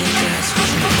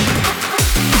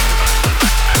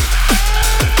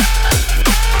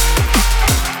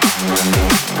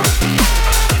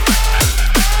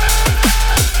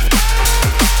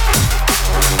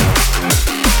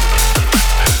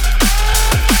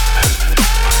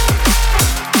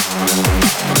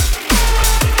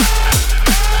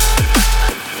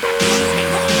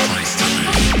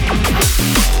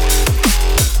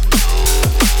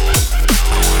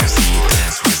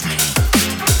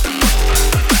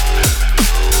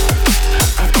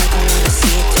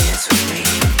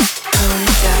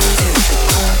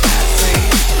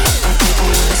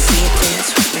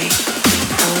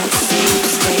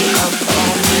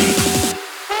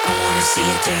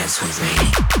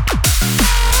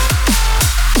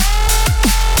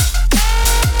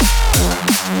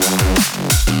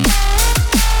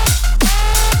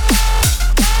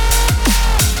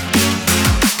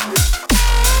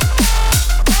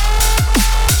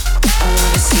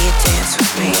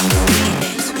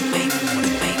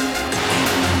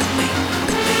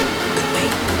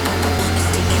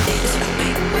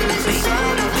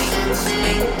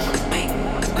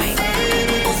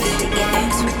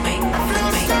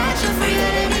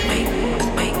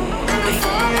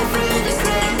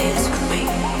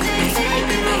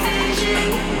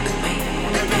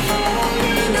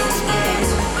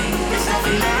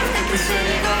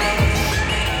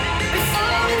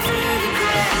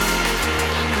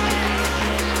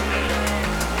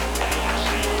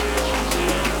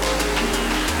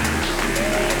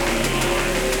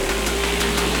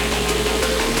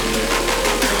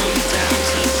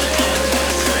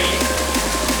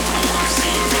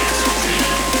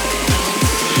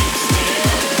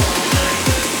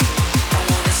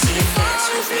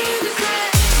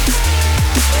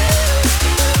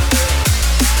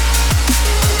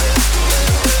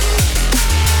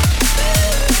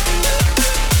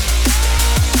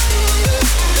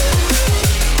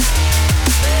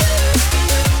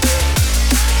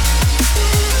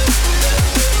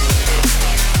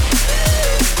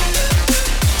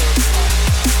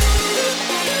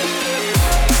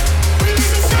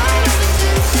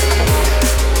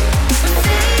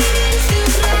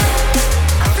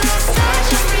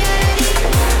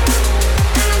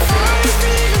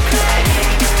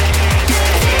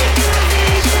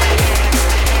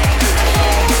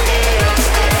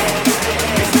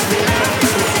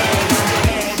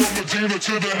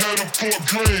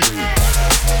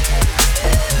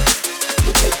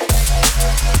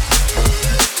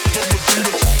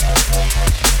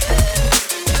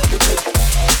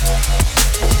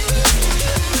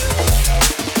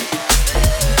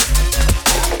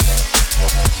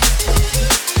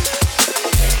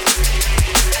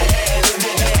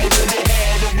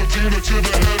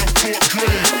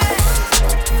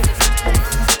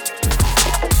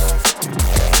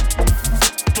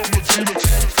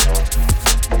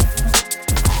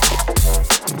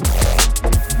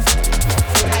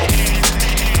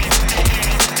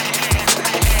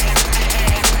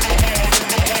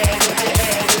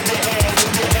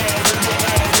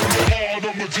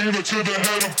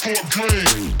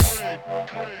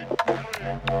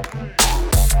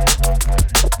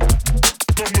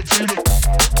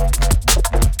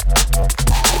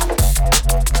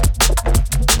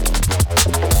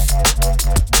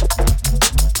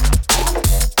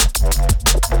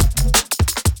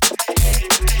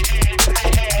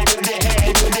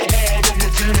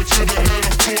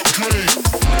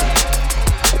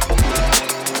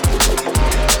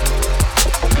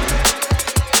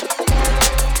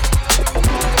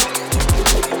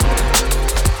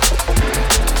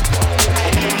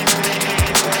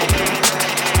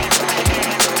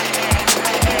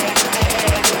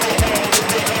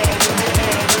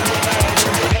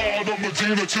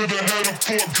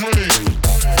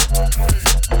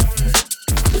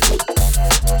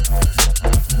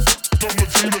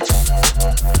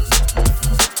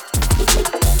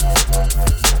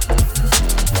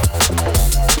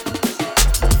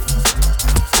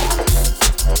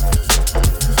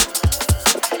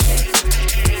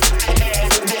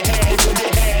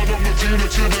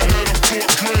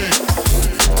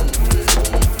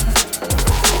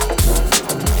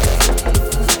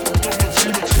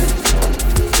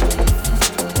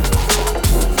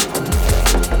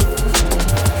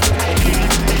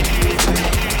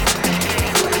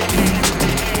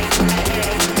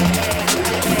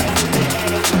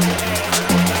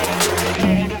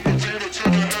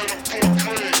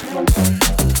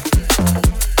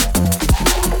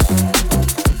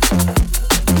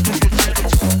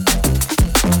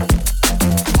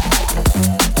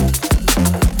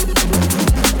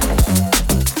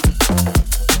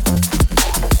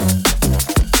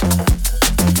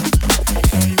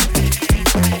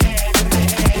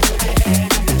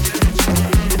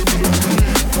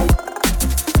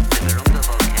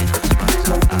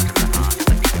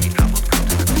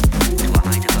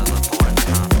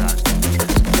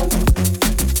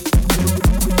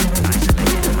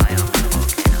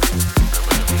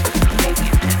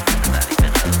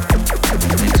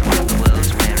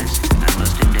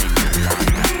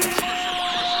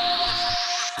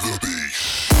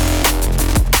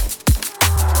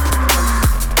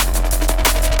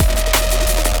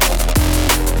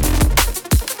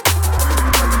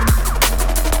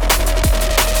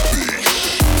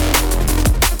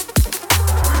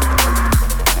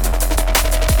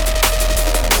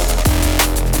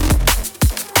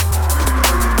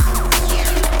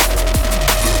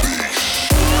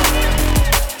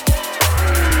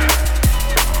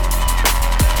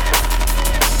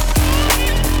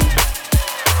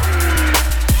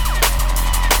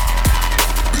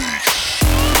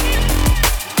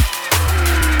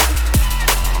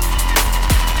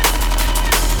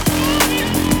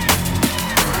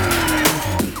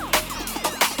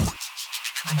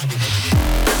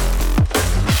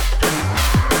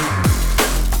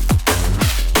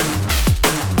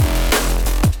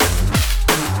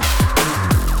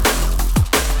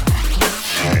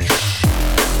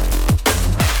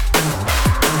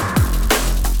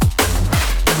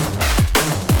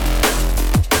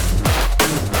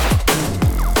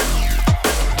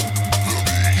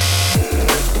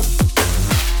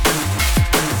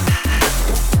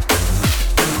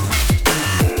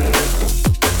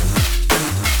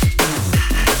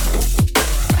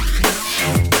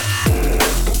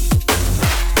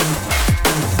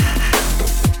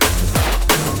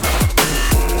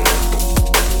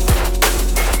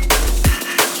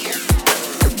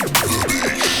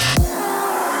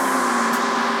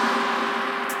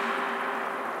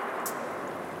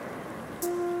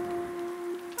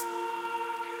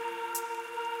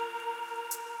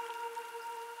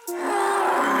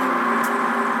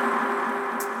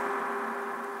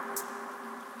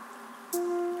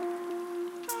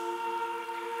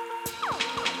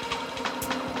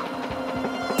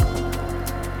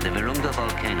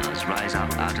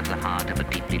 out of the heart of a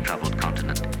deeply troubled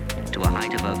continent to a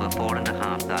height of over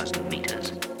 4,500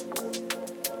 meters.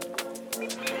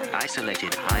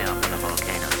 Isolated high up on a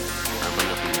volcano,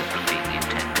 overlooking the convenient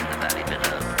tent in the valley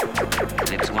below,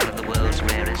 lives one of the world's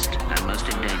rarest and most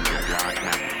endangered large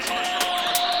mammals.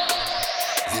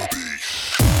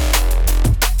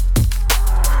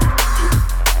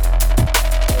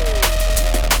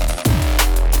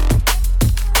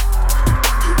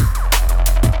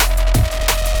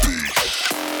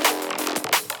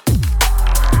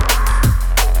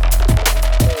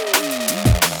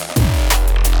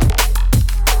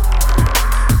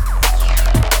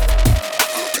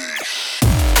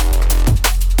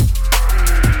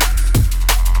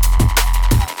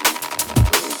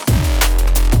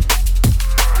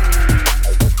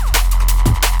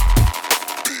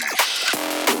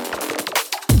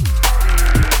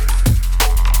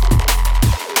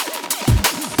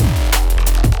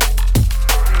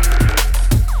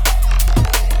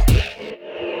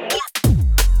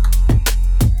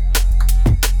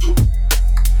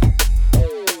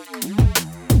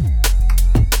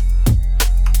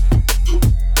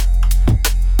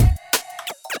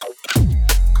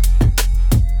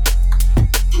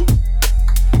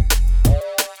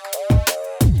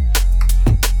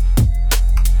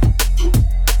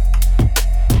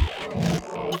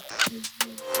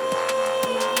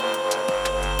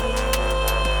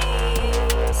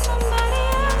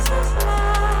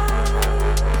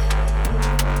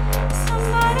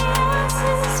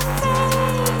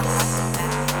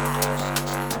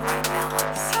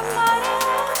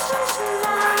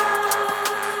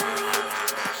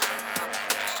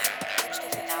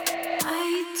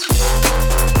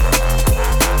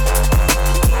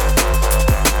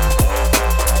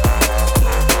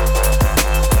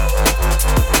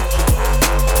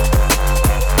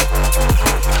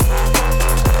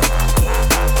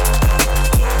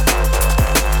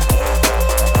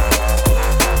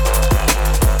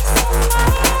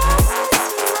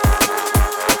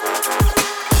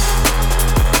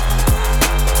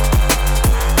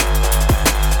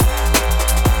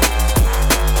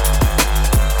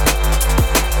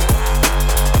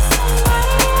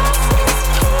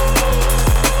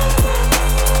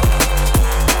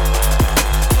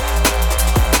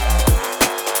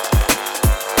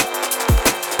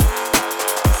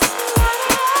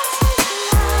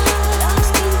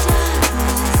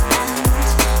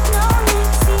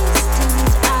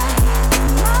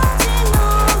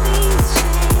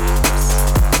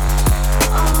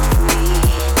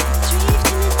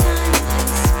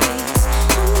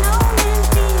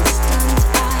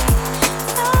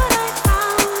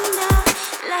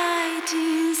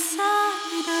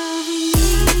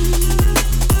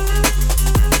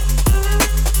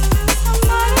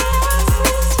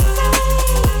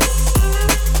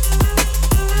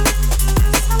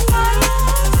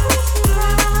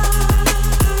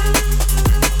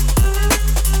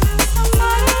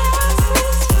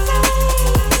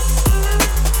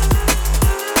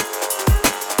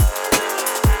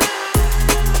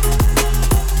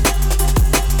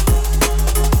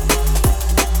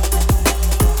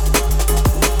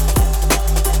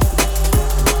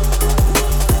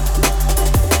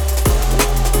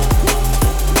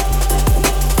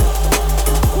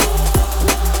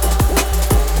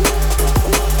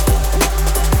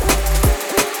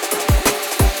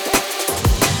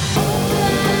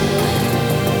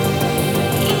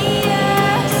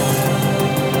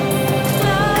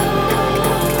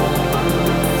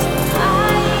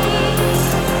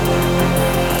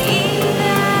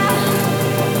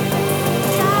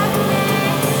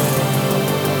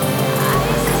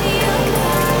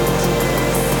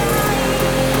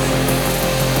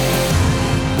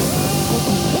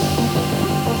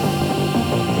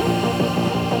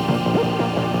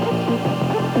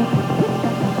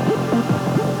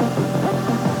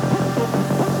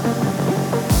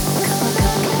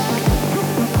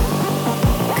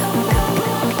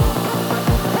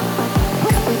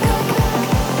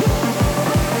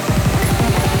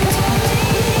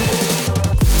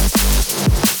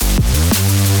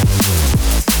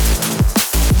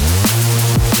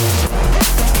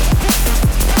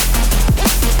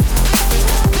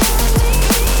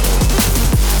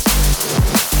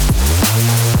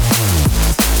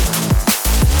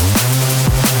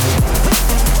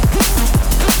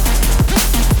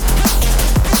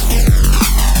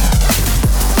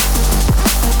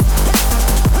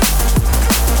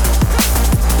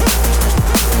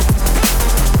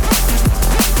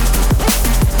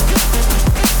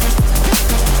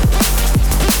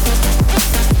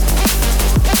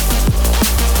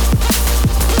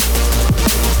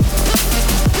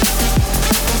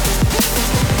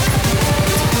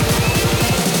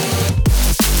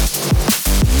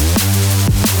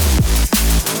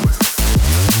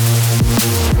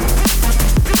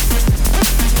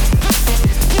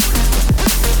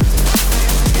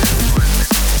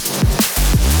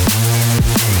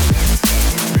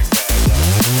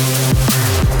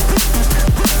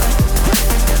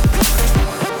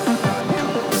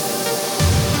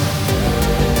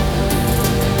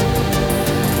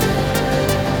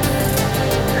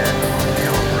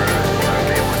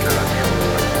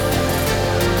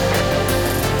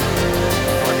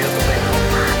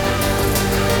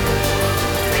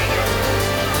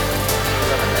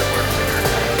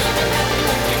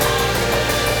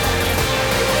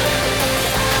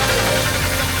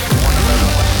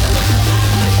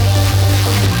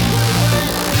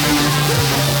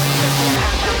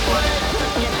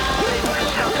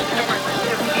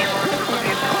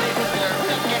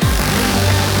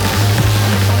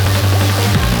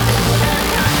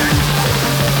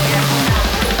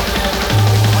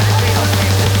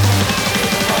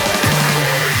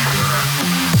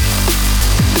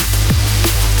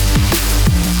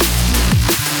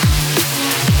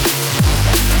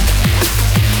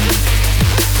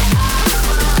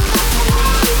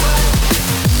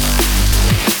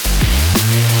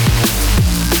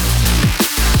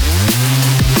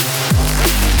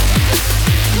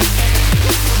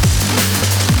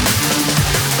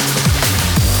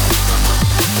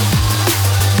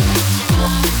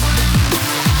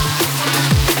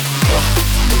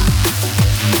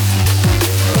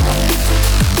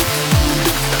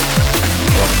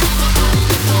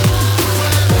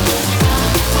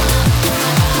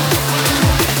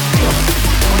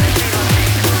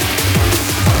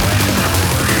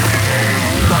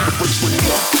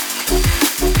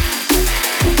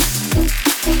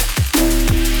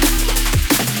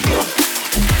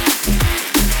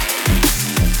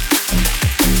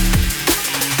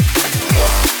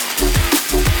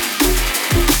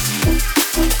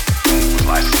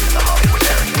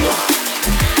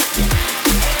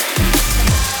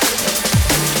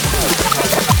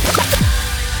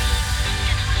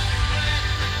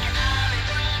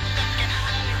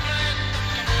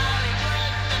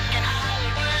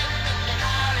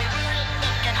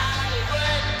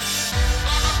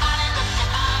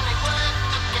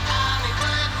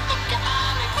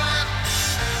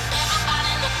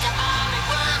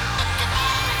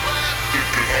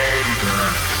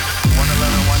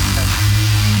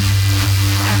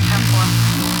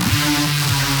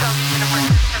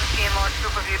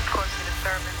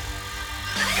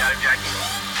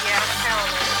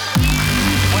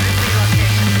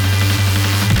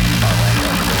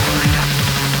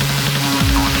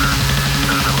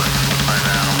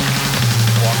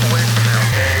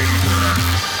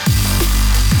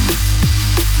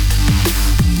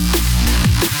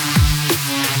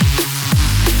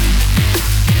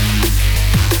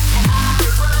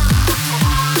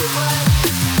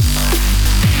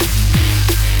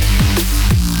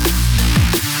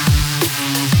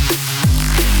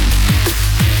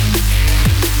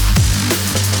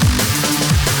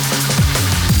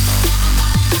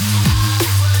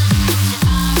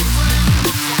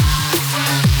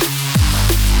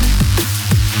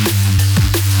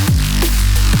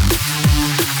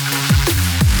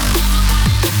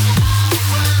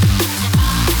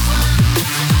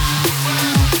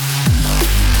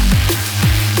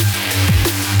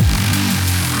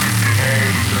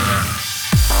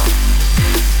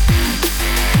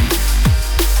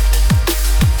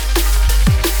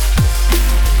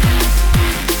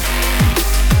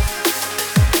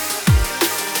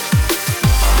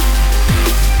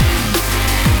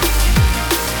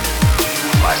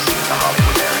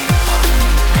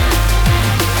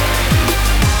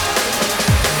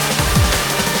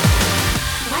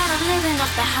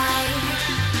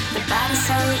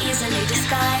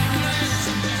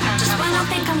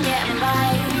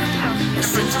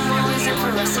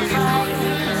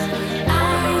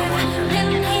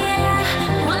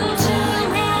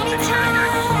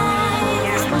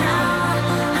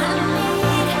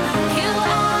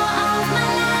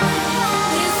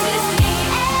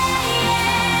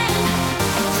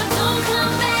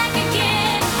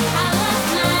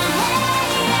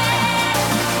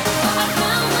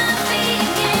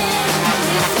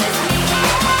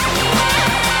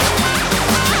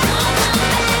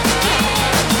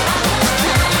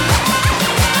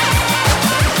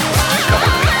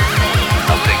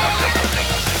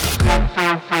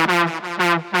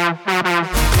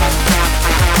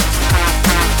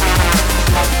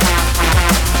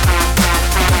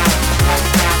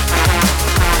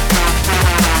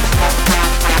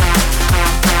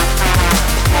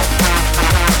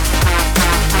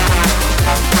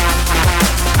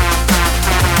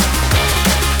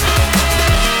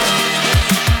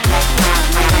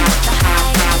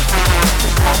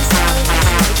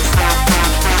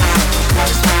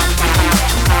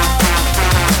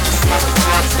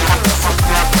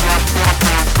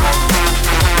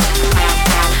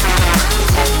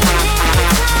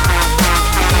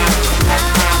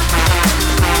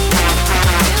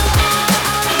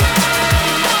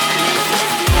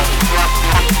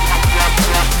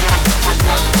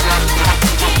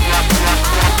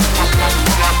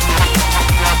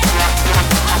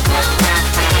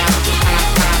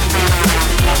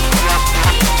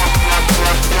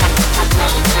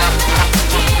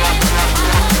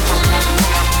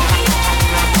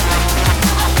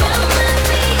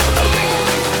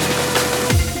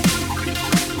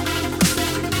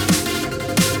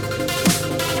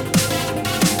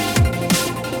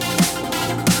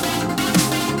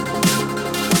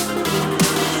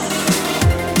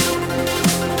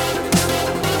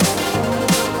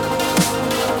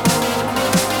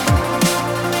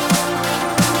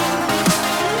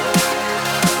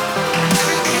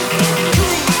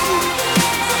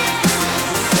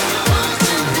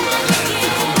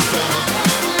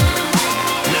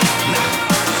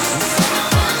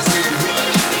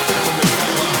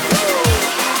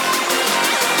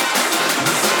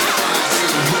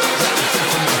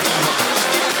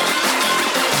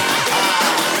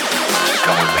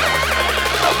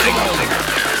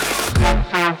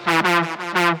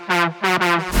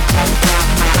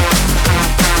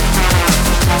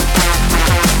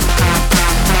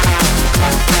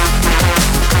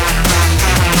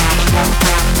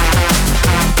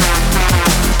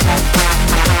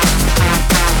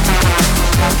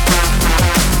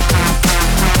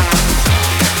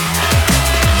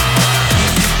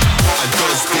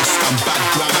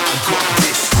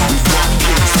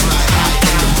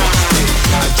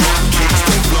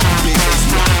 Big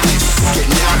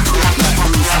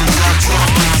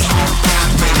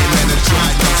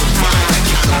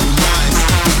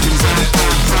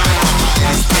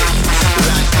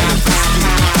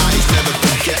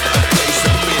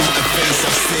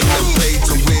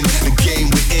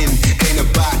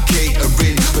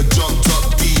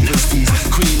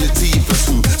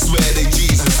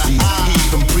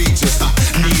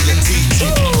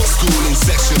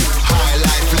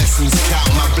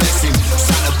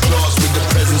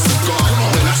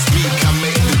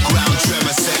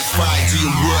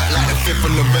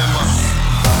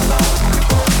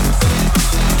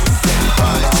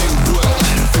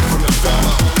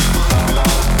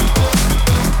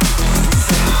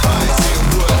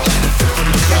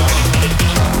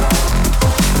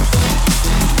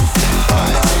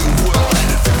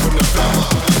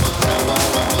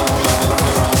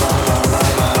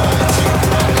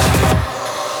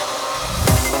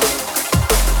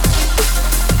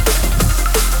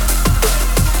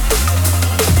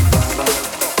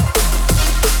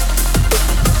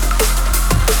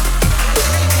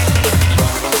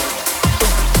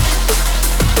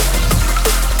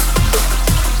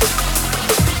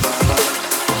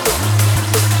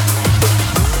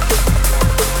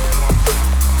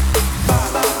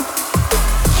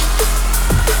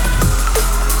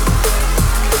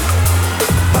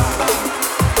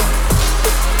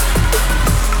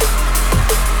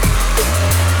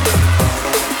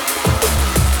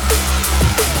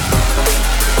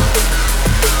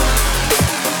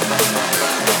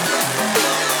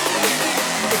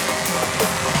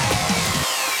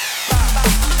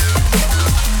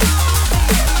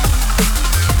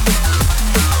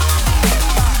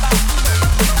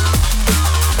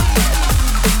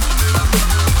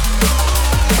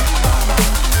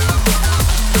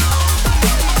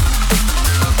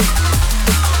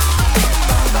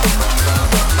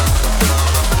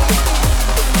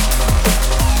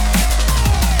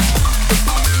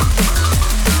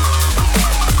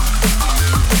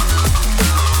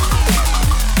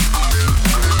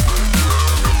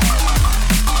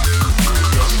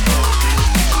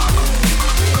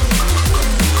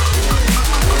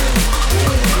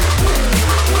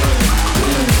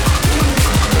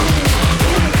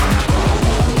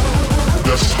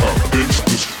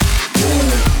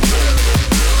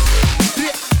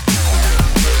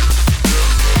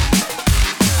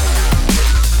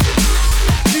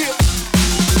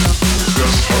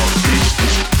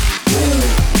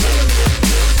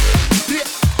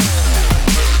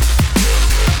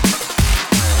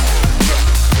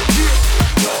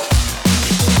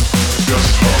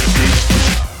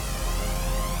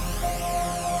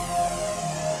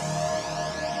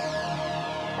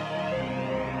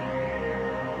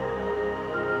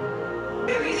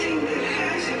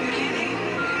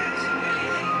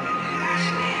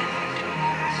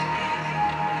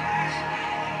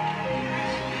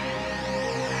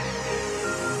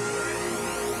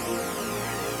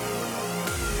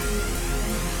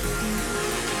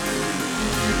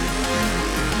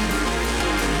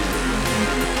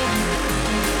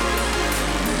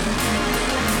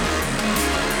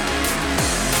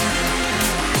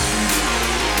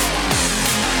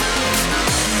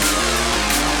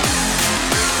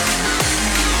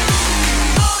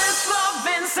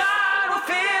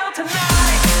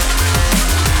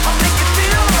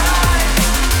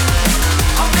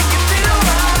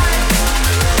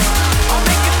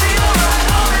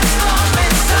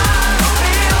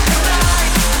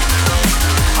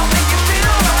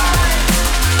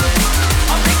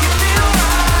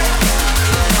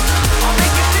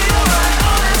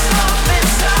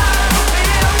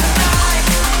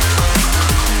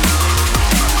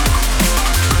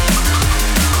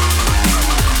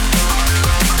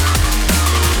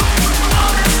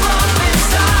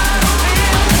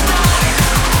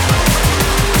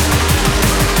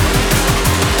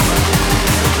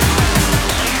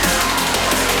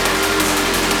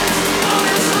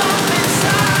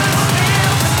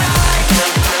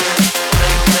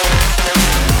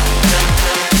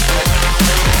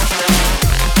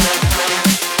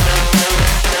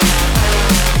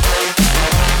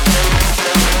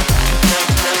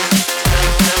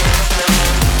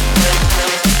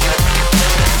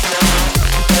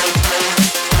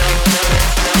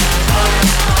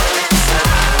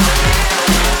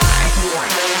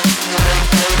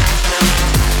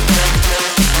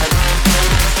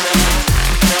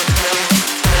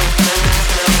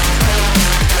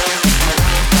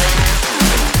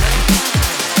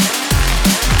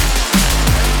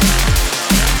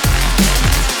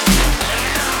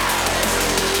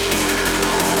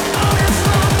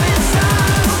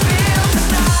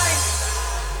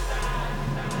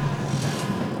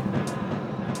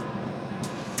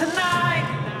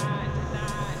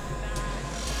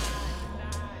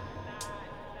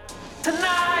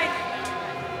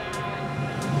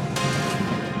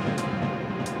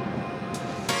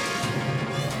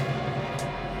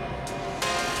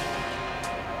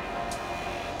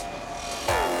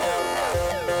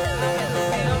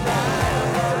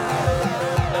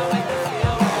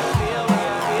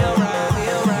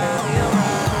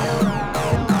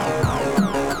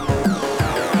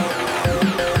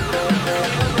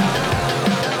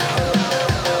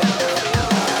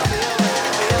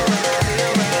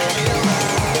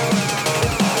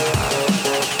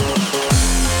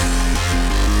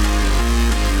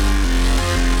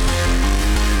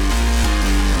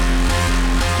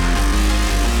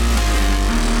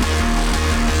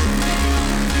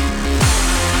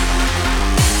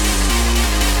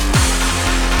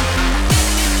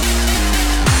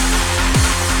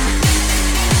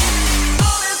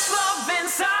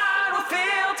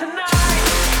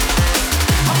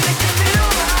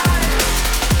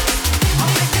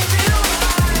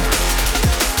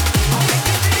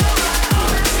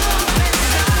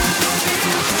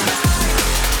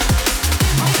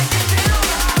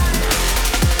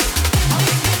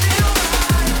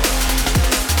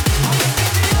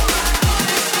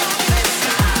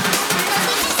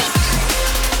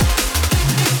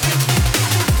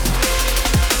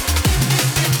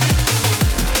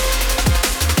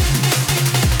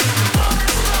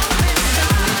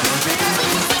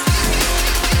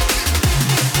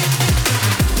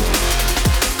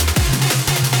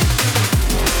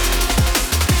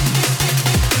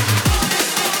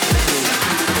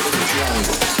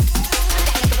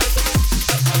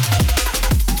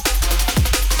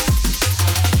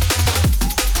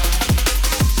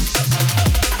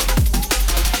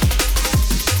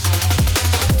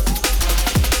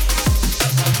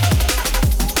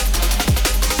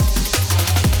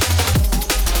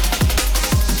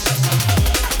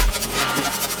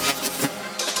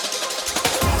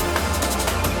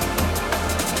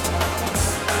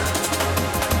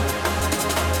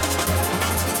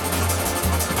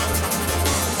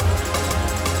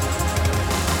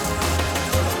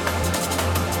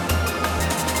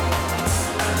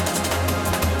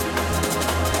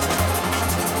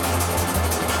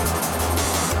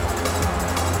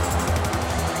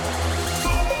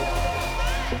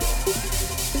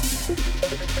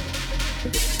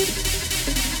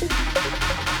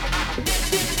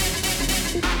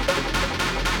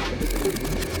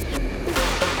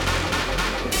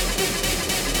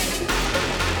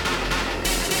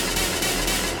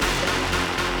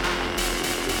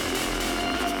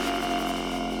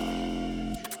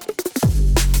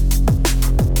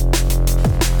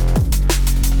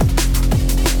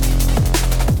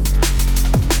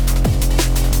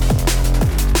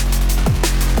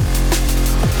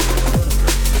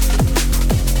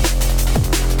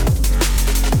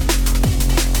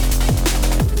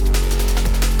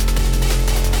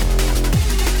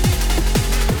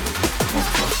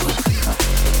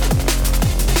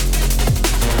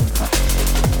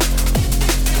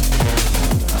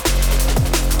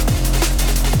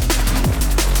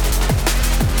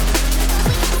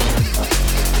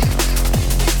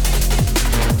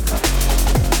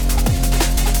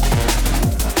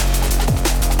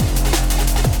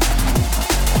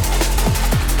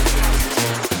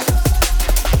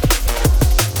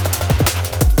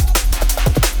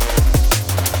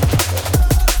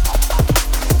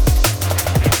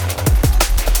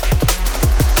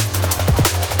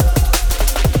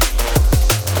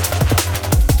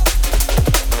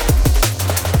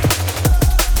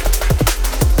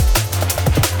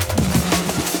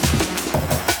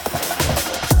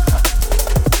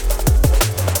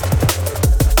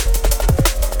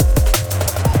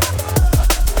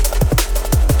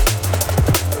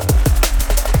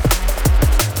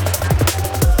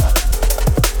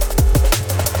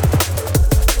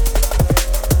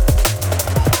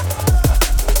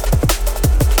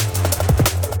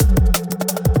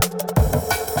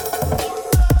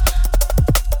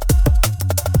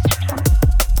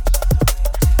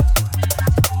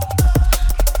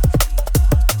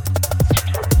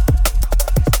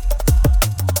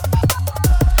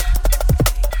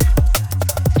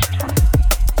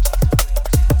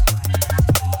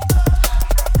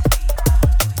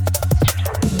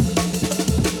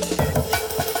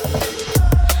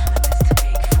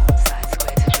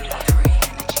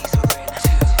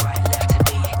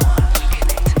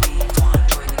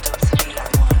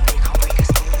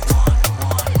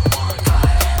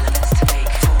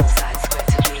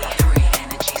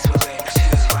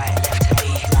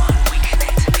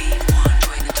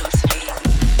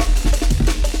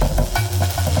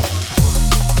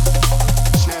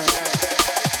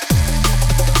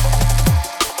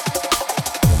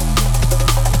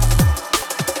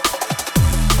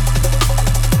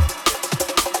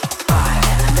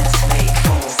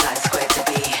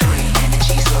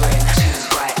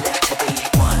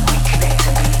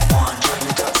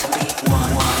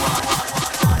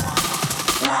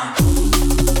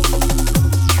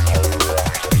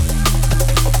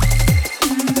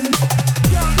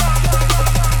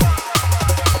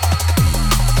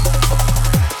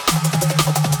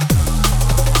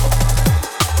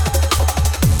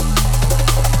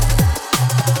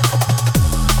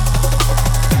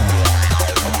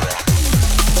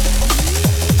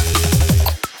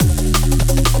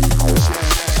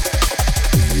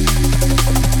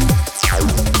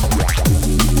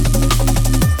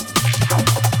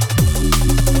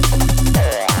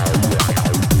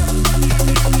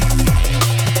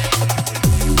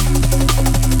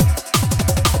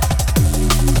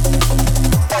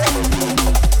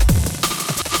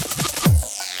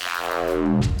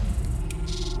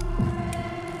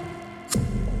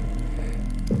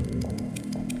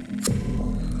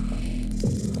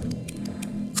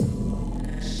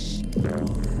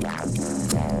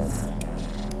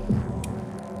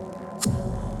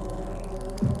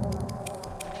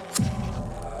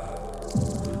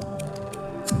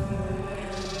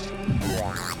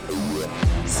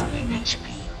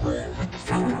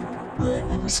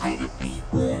square to be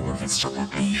warm, moving struggle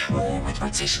be warm, with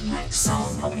rotation like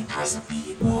sun, omnipresent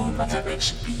be warm, my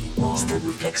direction be warm, still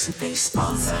reflexive base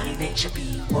spun, signing nature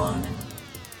be one.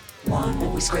 One,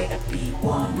 always greater be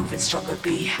one, moving stronger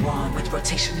be one, with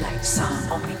rotation like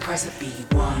sun, omnipresent be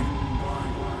one.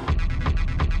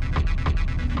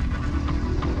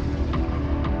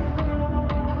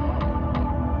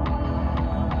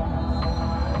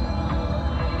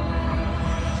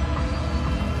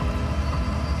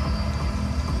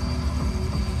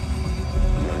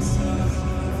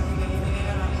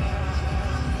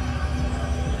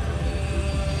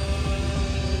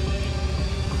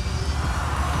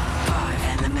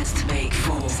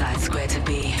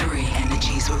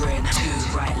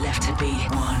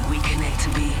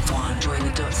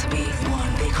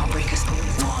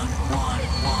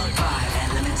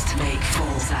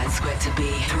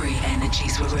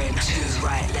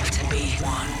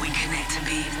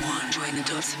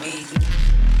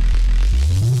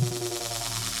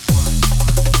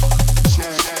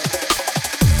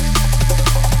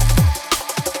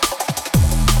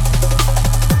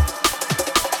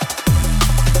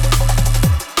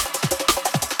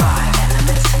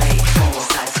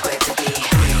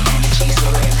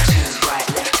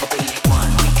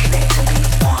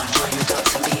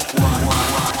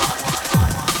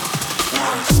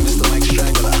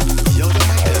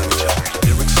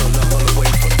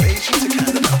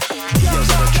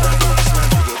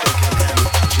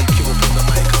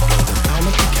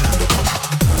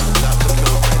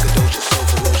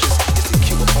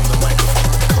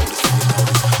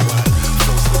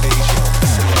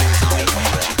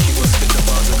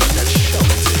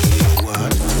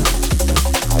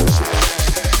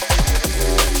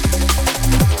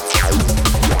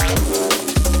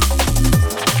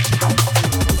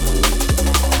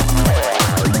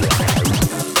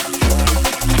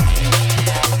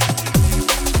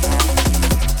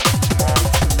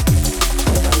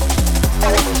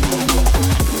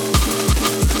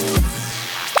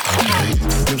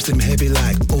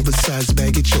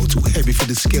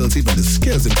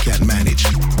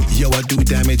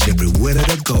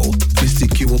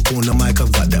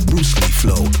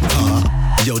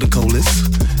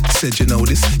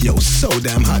 So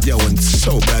damn hot, yo, and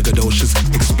so braggadocious.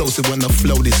 Explosive when I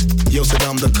flow this. Yo, said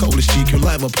I'm the coldest. GQ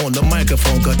live up on the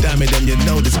microphone. God damn it, and you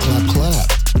know this. Clap,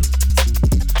 clap.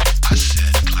 I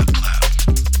said clap, clap.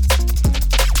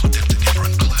 You put them together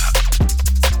and clap.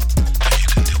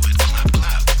 Now you can do it. Clap,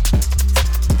 clap.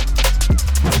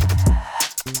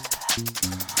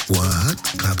 What?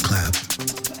 Clap, clap.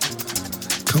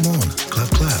 Come on, clap,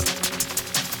 clap.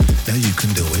 Now you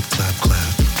can do it. Clap,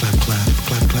 clap. Clap, clap,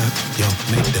 clap, clap. Yo,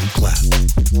 make them clap.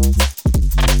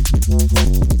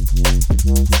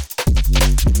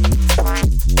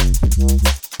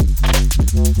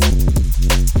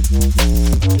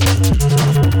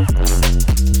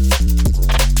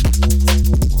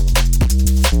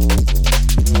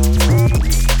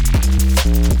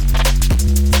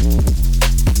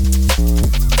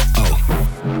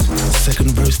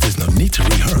 Second verse, there's no need to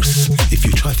rehearse. If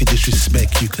you try to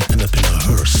disrespect, you could end up in a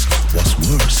hearse. What's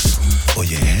worse? Or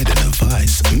your head in a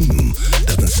vice.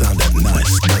 Doesn't sound that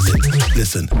nice, does it?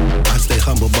 Listen, I stay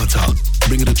humble, but I'll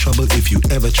bring you the trouble. If you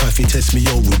ever try to test me,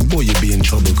 oh, boy, you be in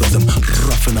trouble. Cause I'm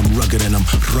rough and I'm rugged and I'm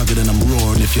rugged and I'm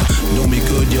raw. And if you know me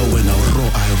good, yo, when I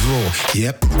roar.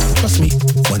 Yep, trust me,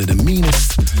 one of the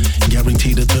meanest.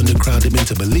 Guaranteed to turn the crowd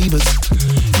into believers.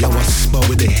 Yo, I spar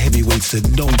with the heavyweights, so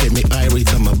don't get me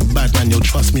irate. I'm a bad man, yo,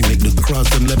 trust me, make the crowds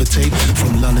them levitate.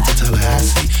 From London to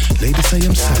Tallahassee, ladies say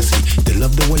I'm sassy. They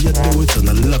love the way I do it, and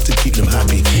I love to keep them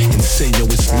happy. Insane, yo,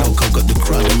 it's loco, got the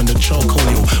crowd them in the chokehold,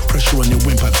 yo. Pressure on your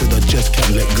windpipe till I just can't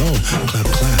let go. Clap,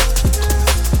 clap.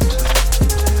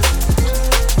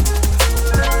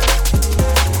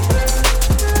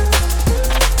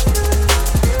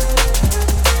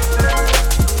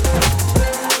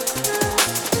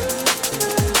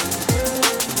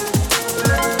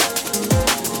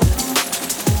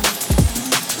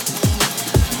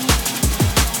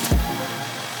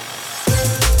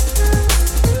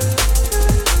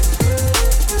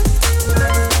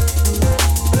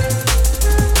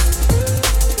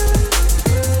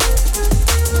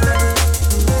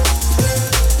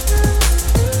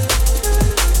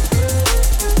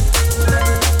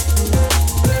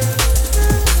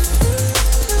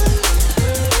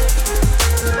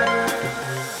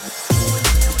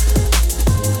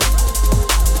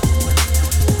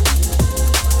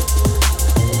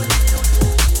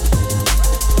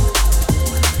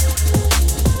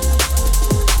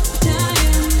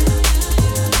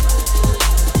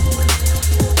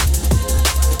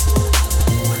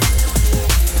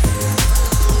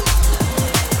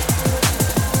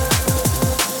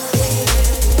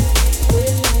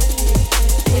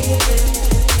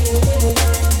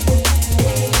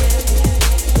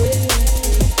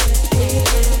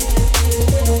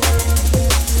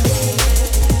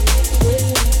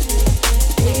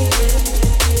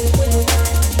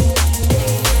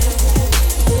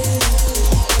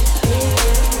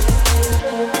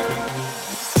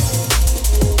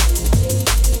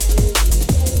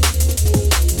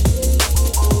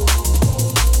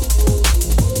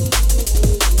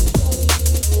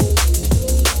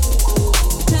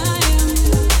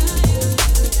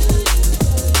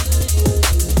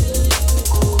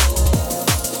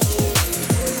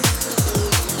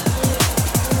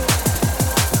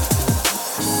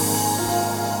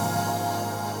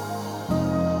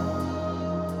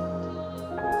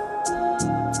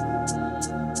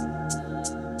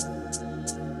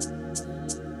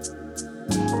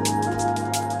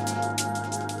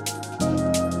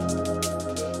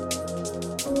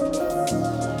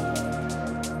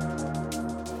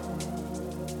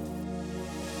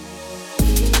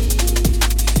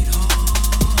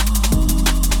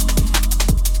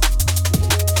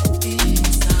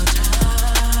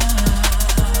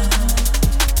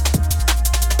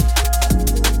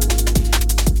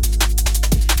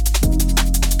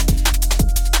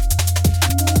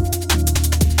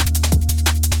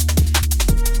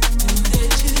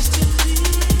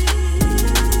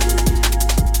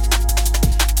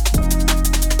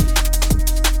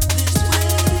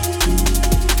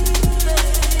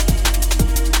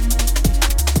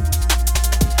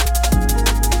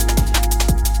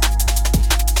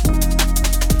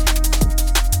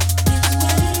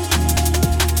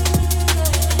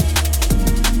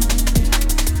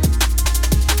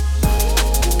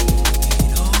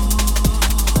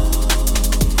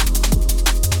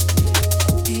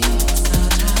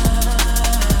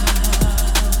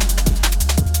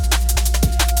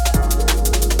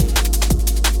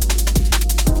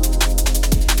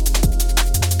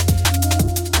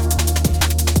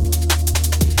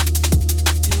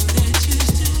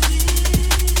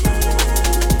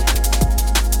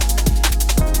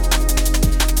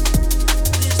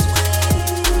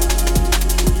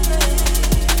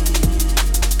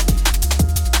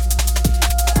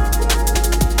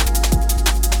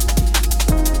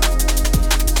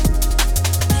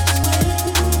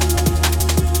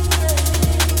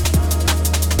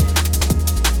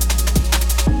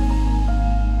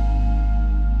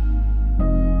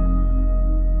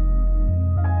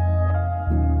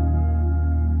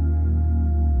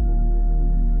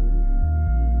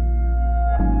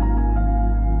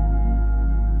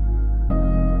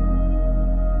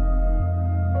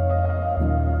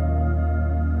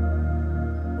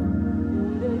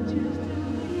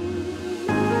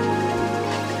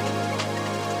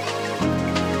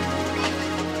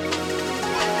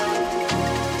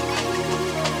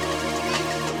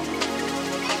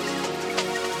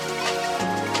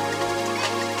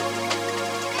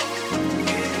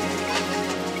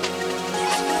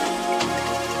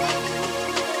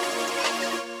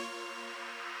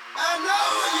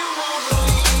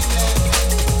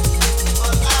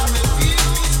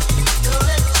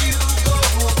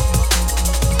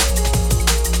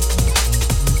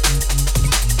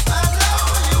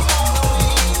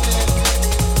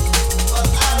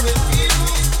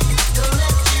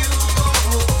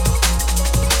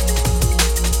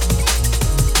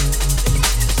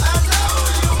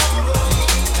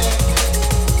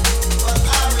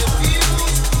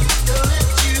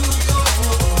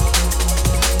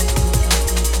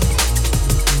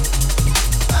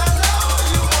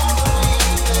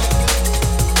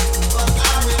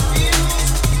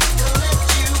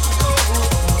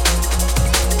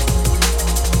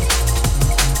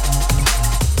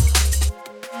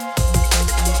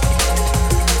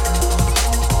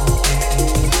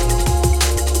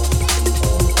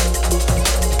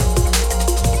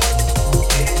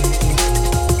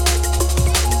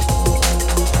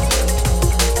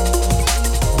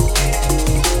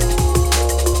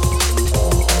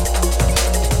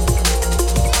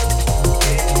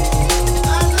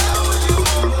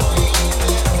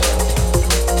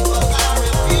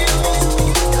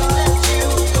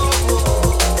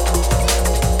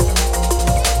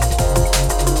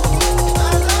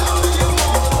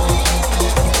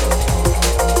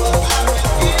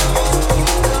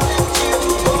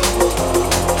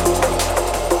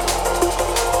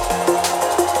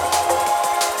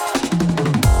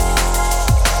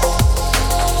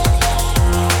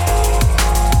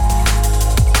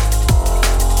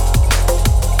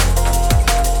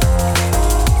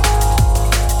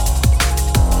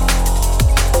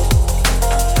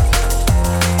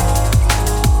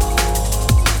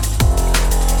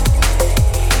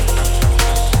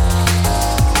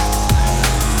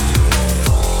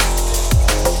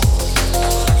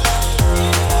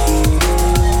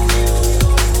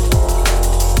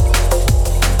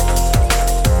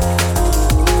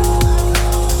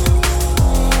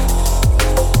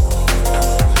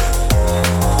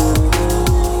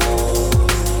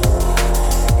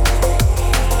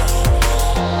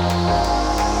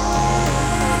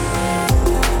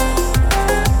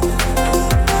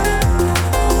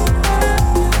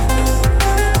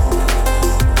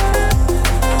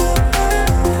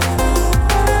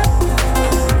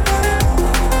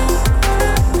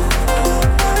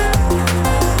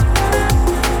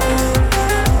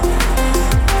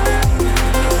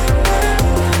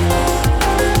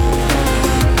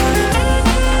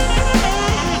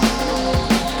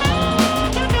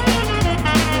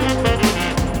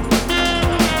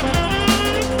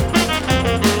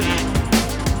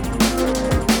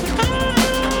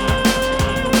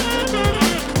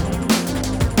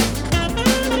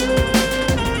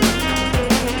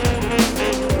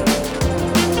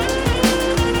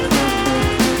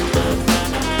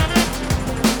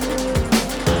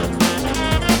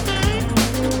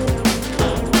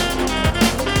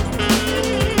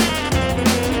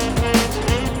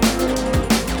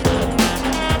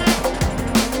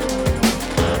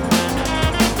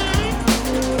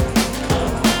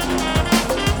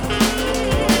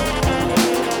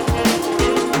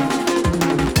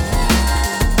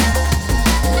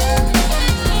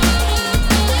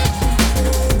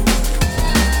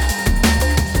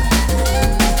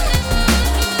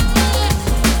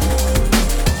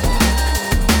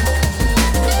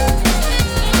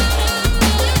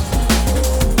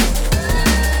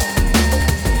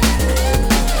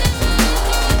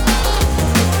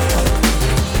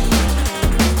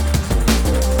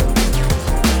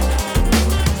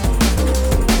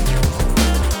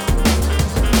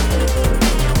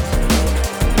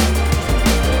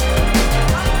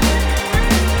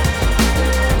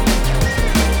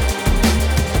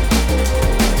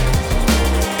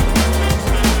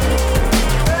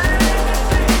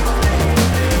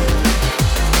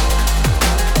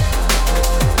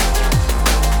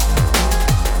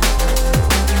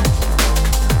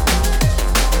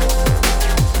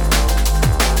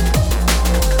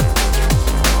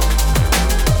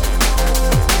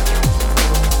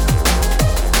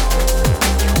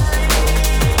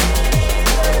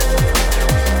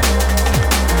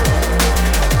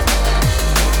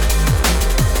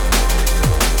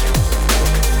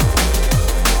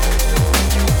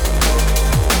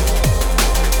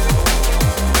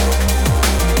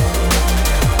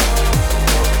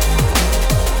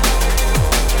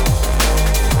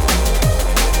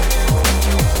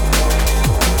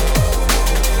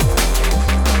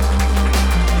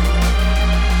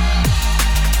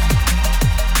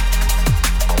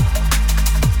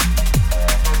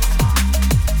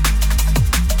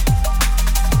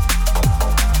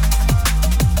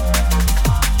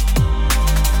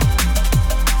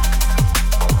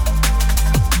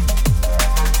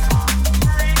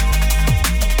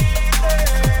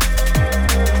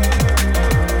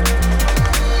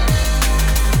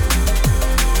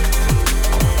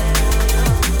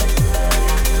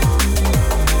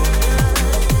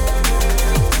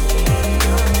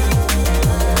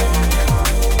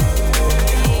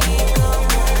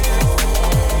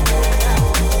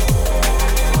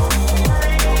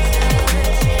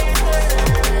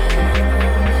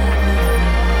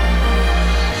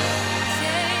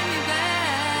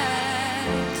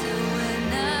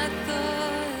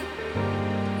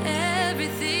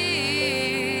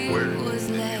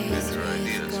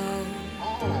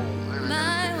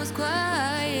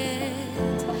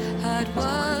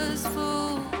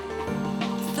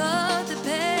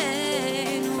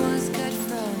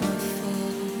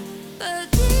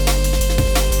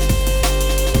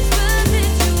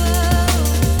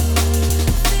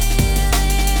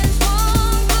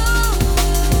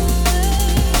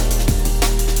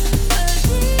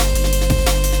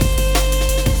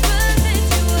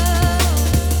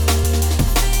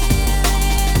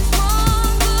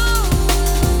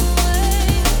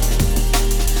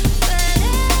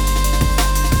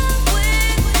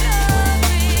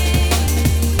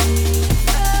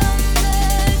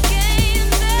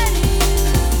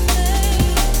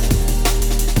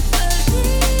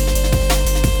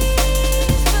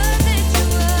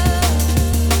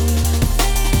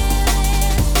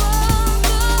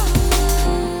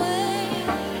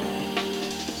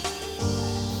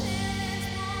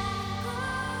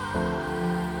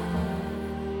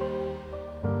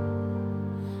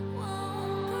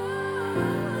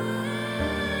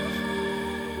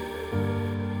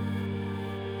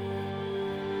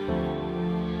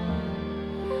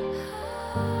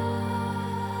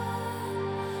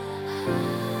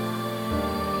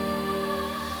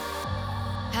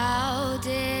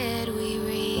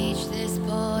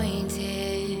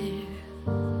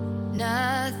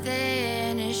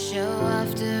 show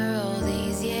after all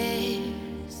these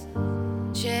years,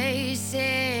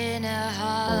 chasing a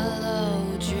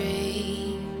hollow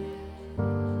dream.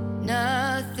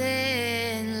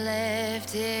 Nothing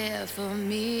left here for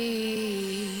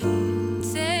me.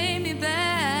 Take me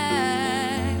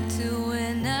back to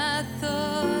when I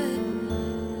thought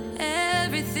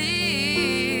everything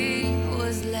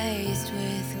was laced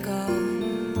with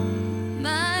gold.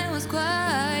 Mine was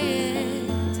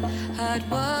quiet, heart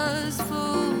was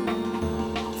full.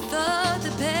 Thought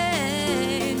the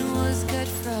pain was cut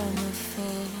from a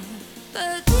fall,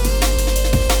 but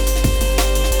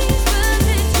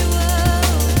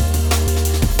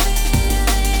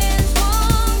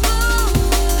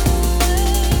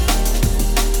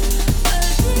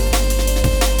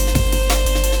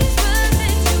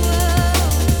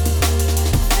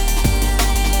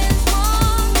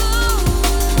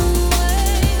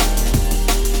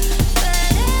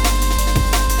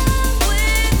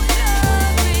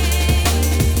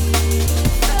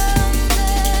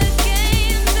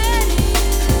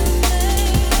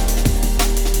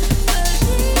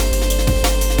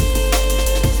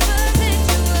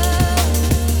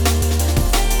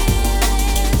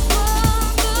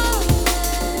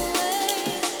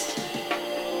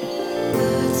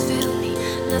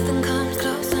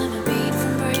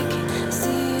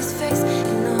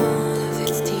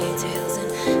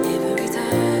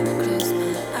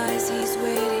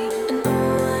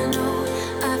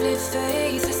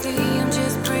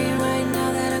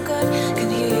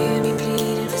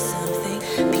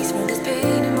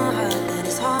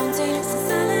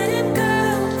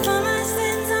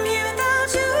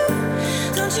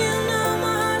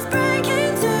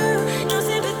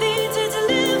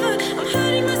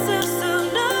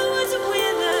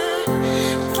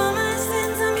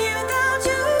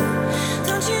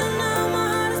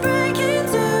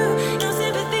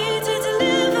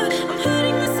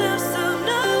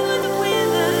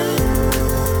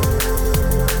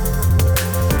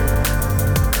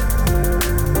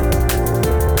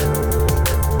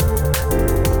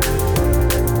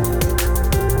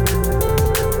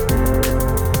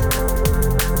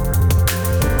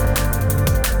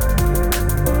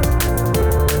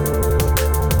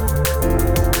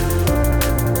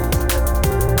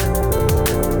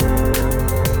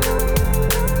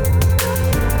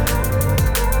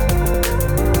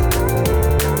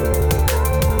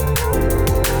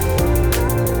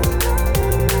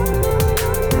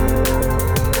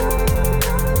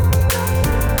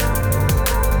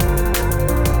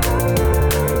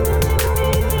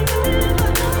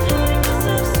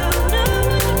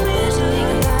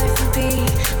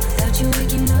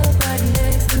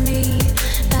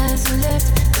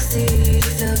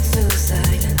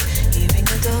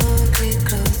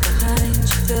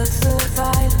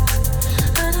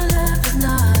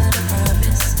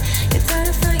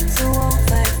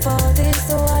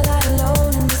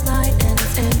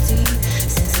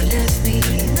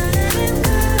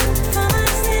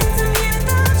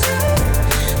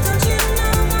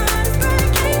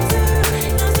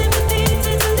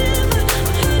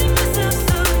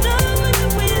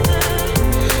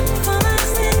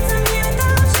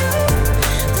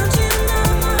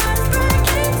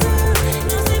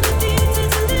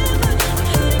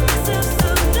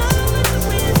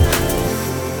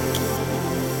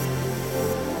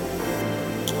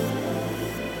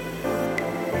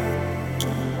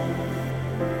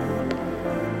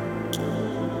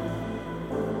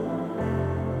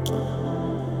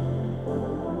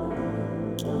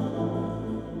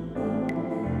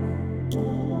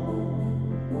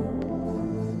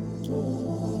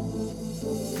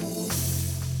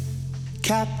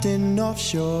Captain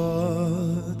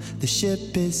offshore, the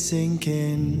ship is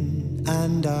sinking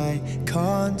and I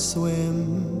can't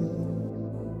swim.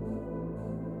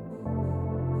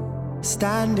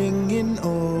 Standing in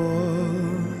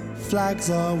awe, flags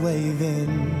are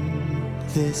waving.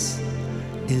 This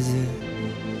is it.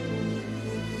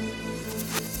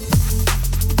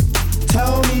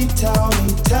 Tell me, tell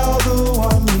the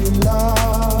one you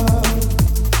love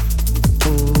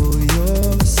all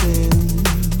your sins.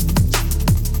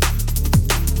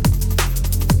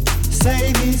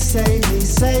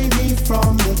 Save me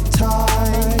from the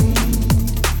tide,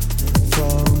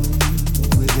 from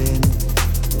within.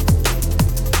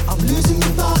 I'm losing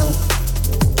the battle.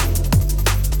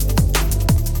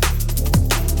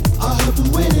 I hope I'm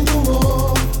winning the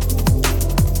war.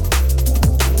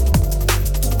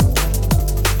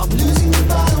 I'm losing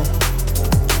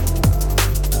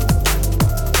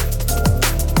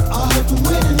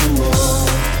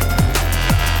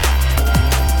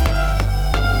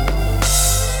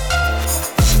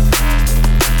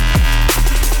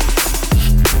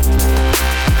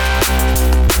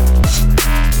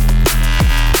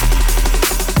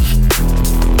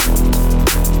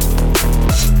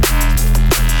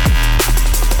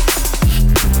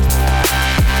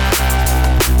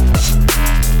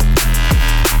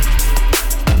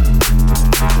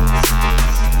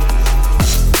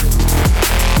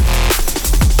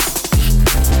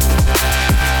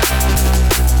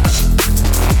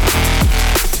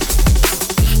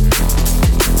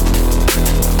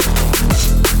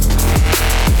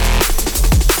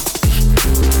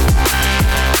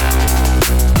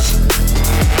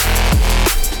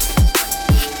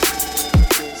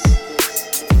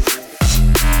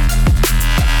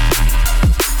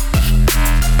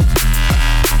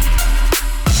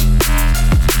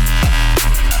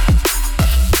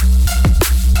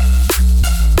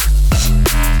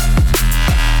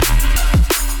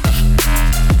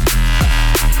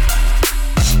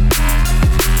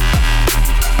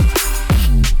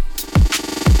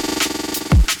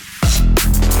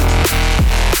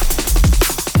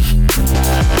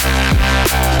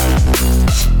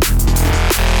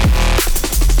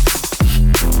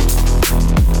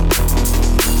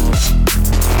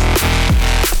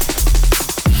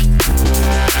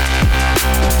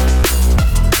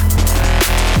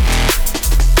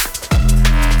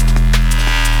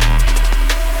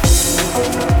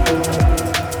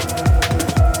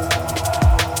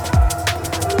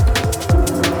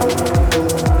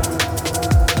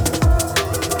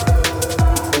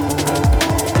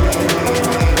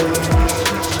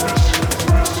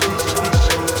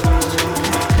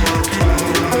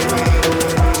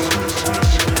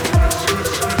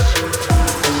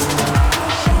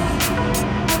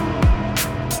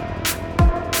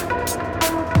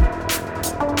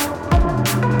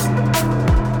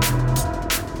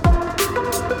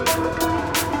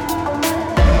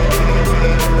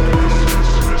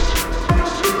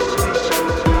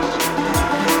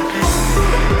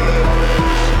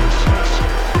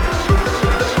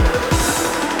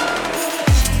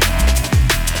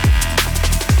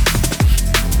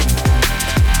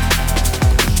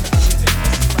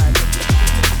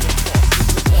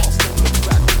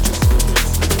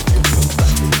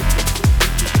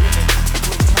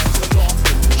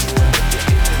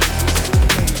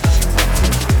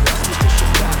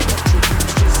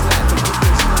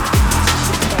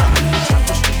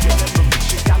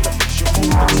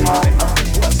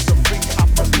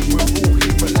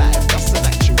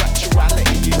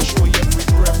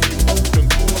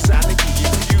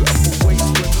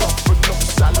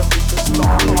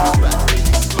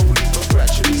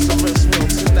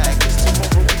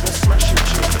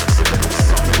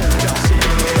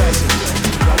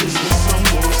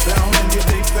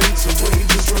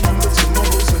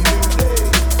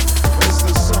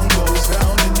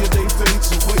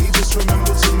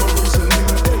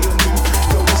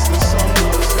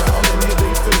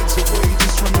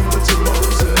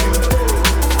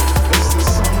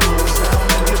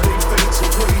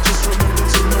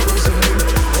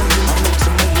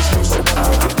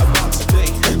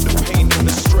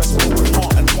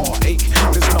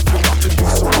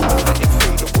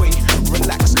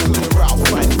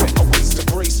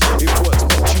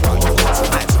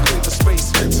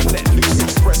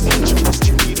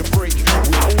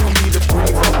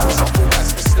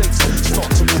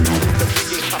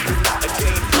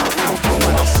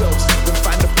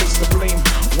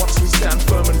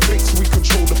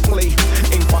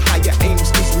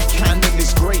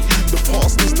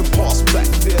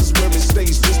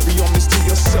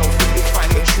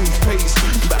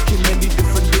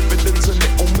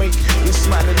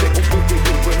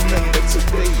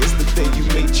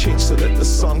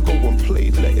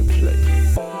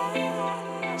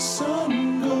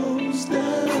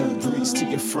breeze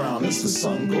till you frown as the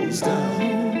sun goes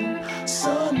down.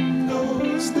 Sun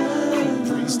goes down.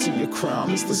 Breeze till your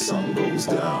crown as the sun goes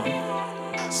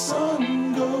down.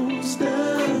 Sun goes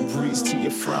down. Breeze till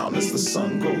your frown as the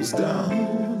sun goes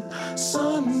down.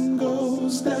 Sun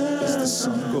goes down. As the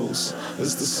sun goes,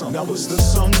 as the sun. Now as the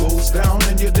sun goes down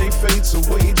and your day fades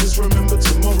away, just remember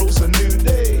tomorrow's a new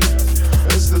day.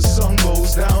 As the sun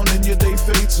goes down and your day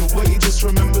fades away, just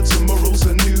remember tomorrow's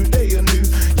a new day, a new.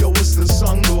 Yo, as the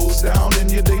sun goes down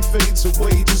and your day fades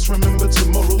away, just remember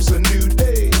tomorrow's a new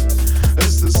day.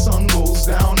 As the sun goes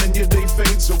down and your day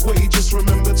fades away, just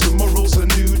remember tomorrow's a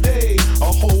new day,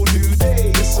 a whole new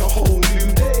day. It's a whole new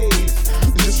day.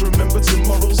 Just remember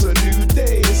tomorrow's a new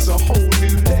day. It's a whole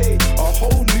new day, a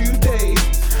whole new day.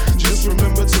 Just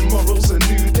remember tomorrow's a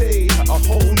new day, a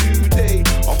whole new day,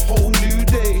 a whole new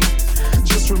day.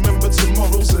 Just remember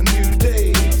tomorrow's a new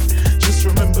day. Just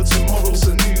remember tomorrow's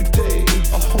a new day,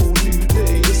 a whole new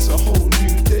day. It's a whole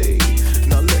new day.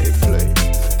 Now let it play.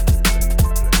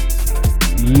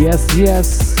 Yes,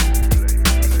 yes.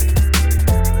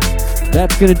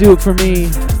 That's gonna do it for me.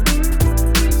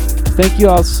 Thank you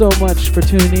all so much for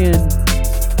tuning in.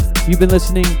 You've been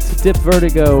listening to Dip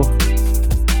Vertigo,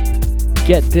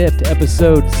 Get Dipped,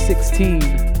 episode 16.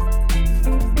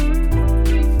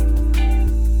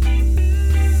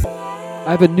 I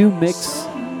have a new mix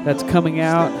that's coming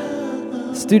out,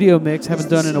 studio mix, haven't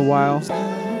done in a while,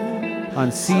 on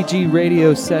CG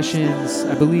Radio Sessions,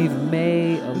 I believe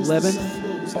May 11th.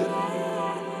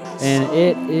 And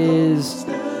it is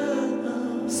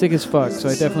sick as fuck, so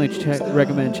I definitely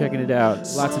recommend checking it out.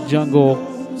 Lots of jungle,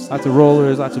 lots of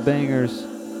rollers, lots of bangers,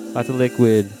 lots of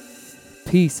liquid.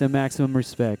 Peace and maximum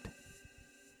respect.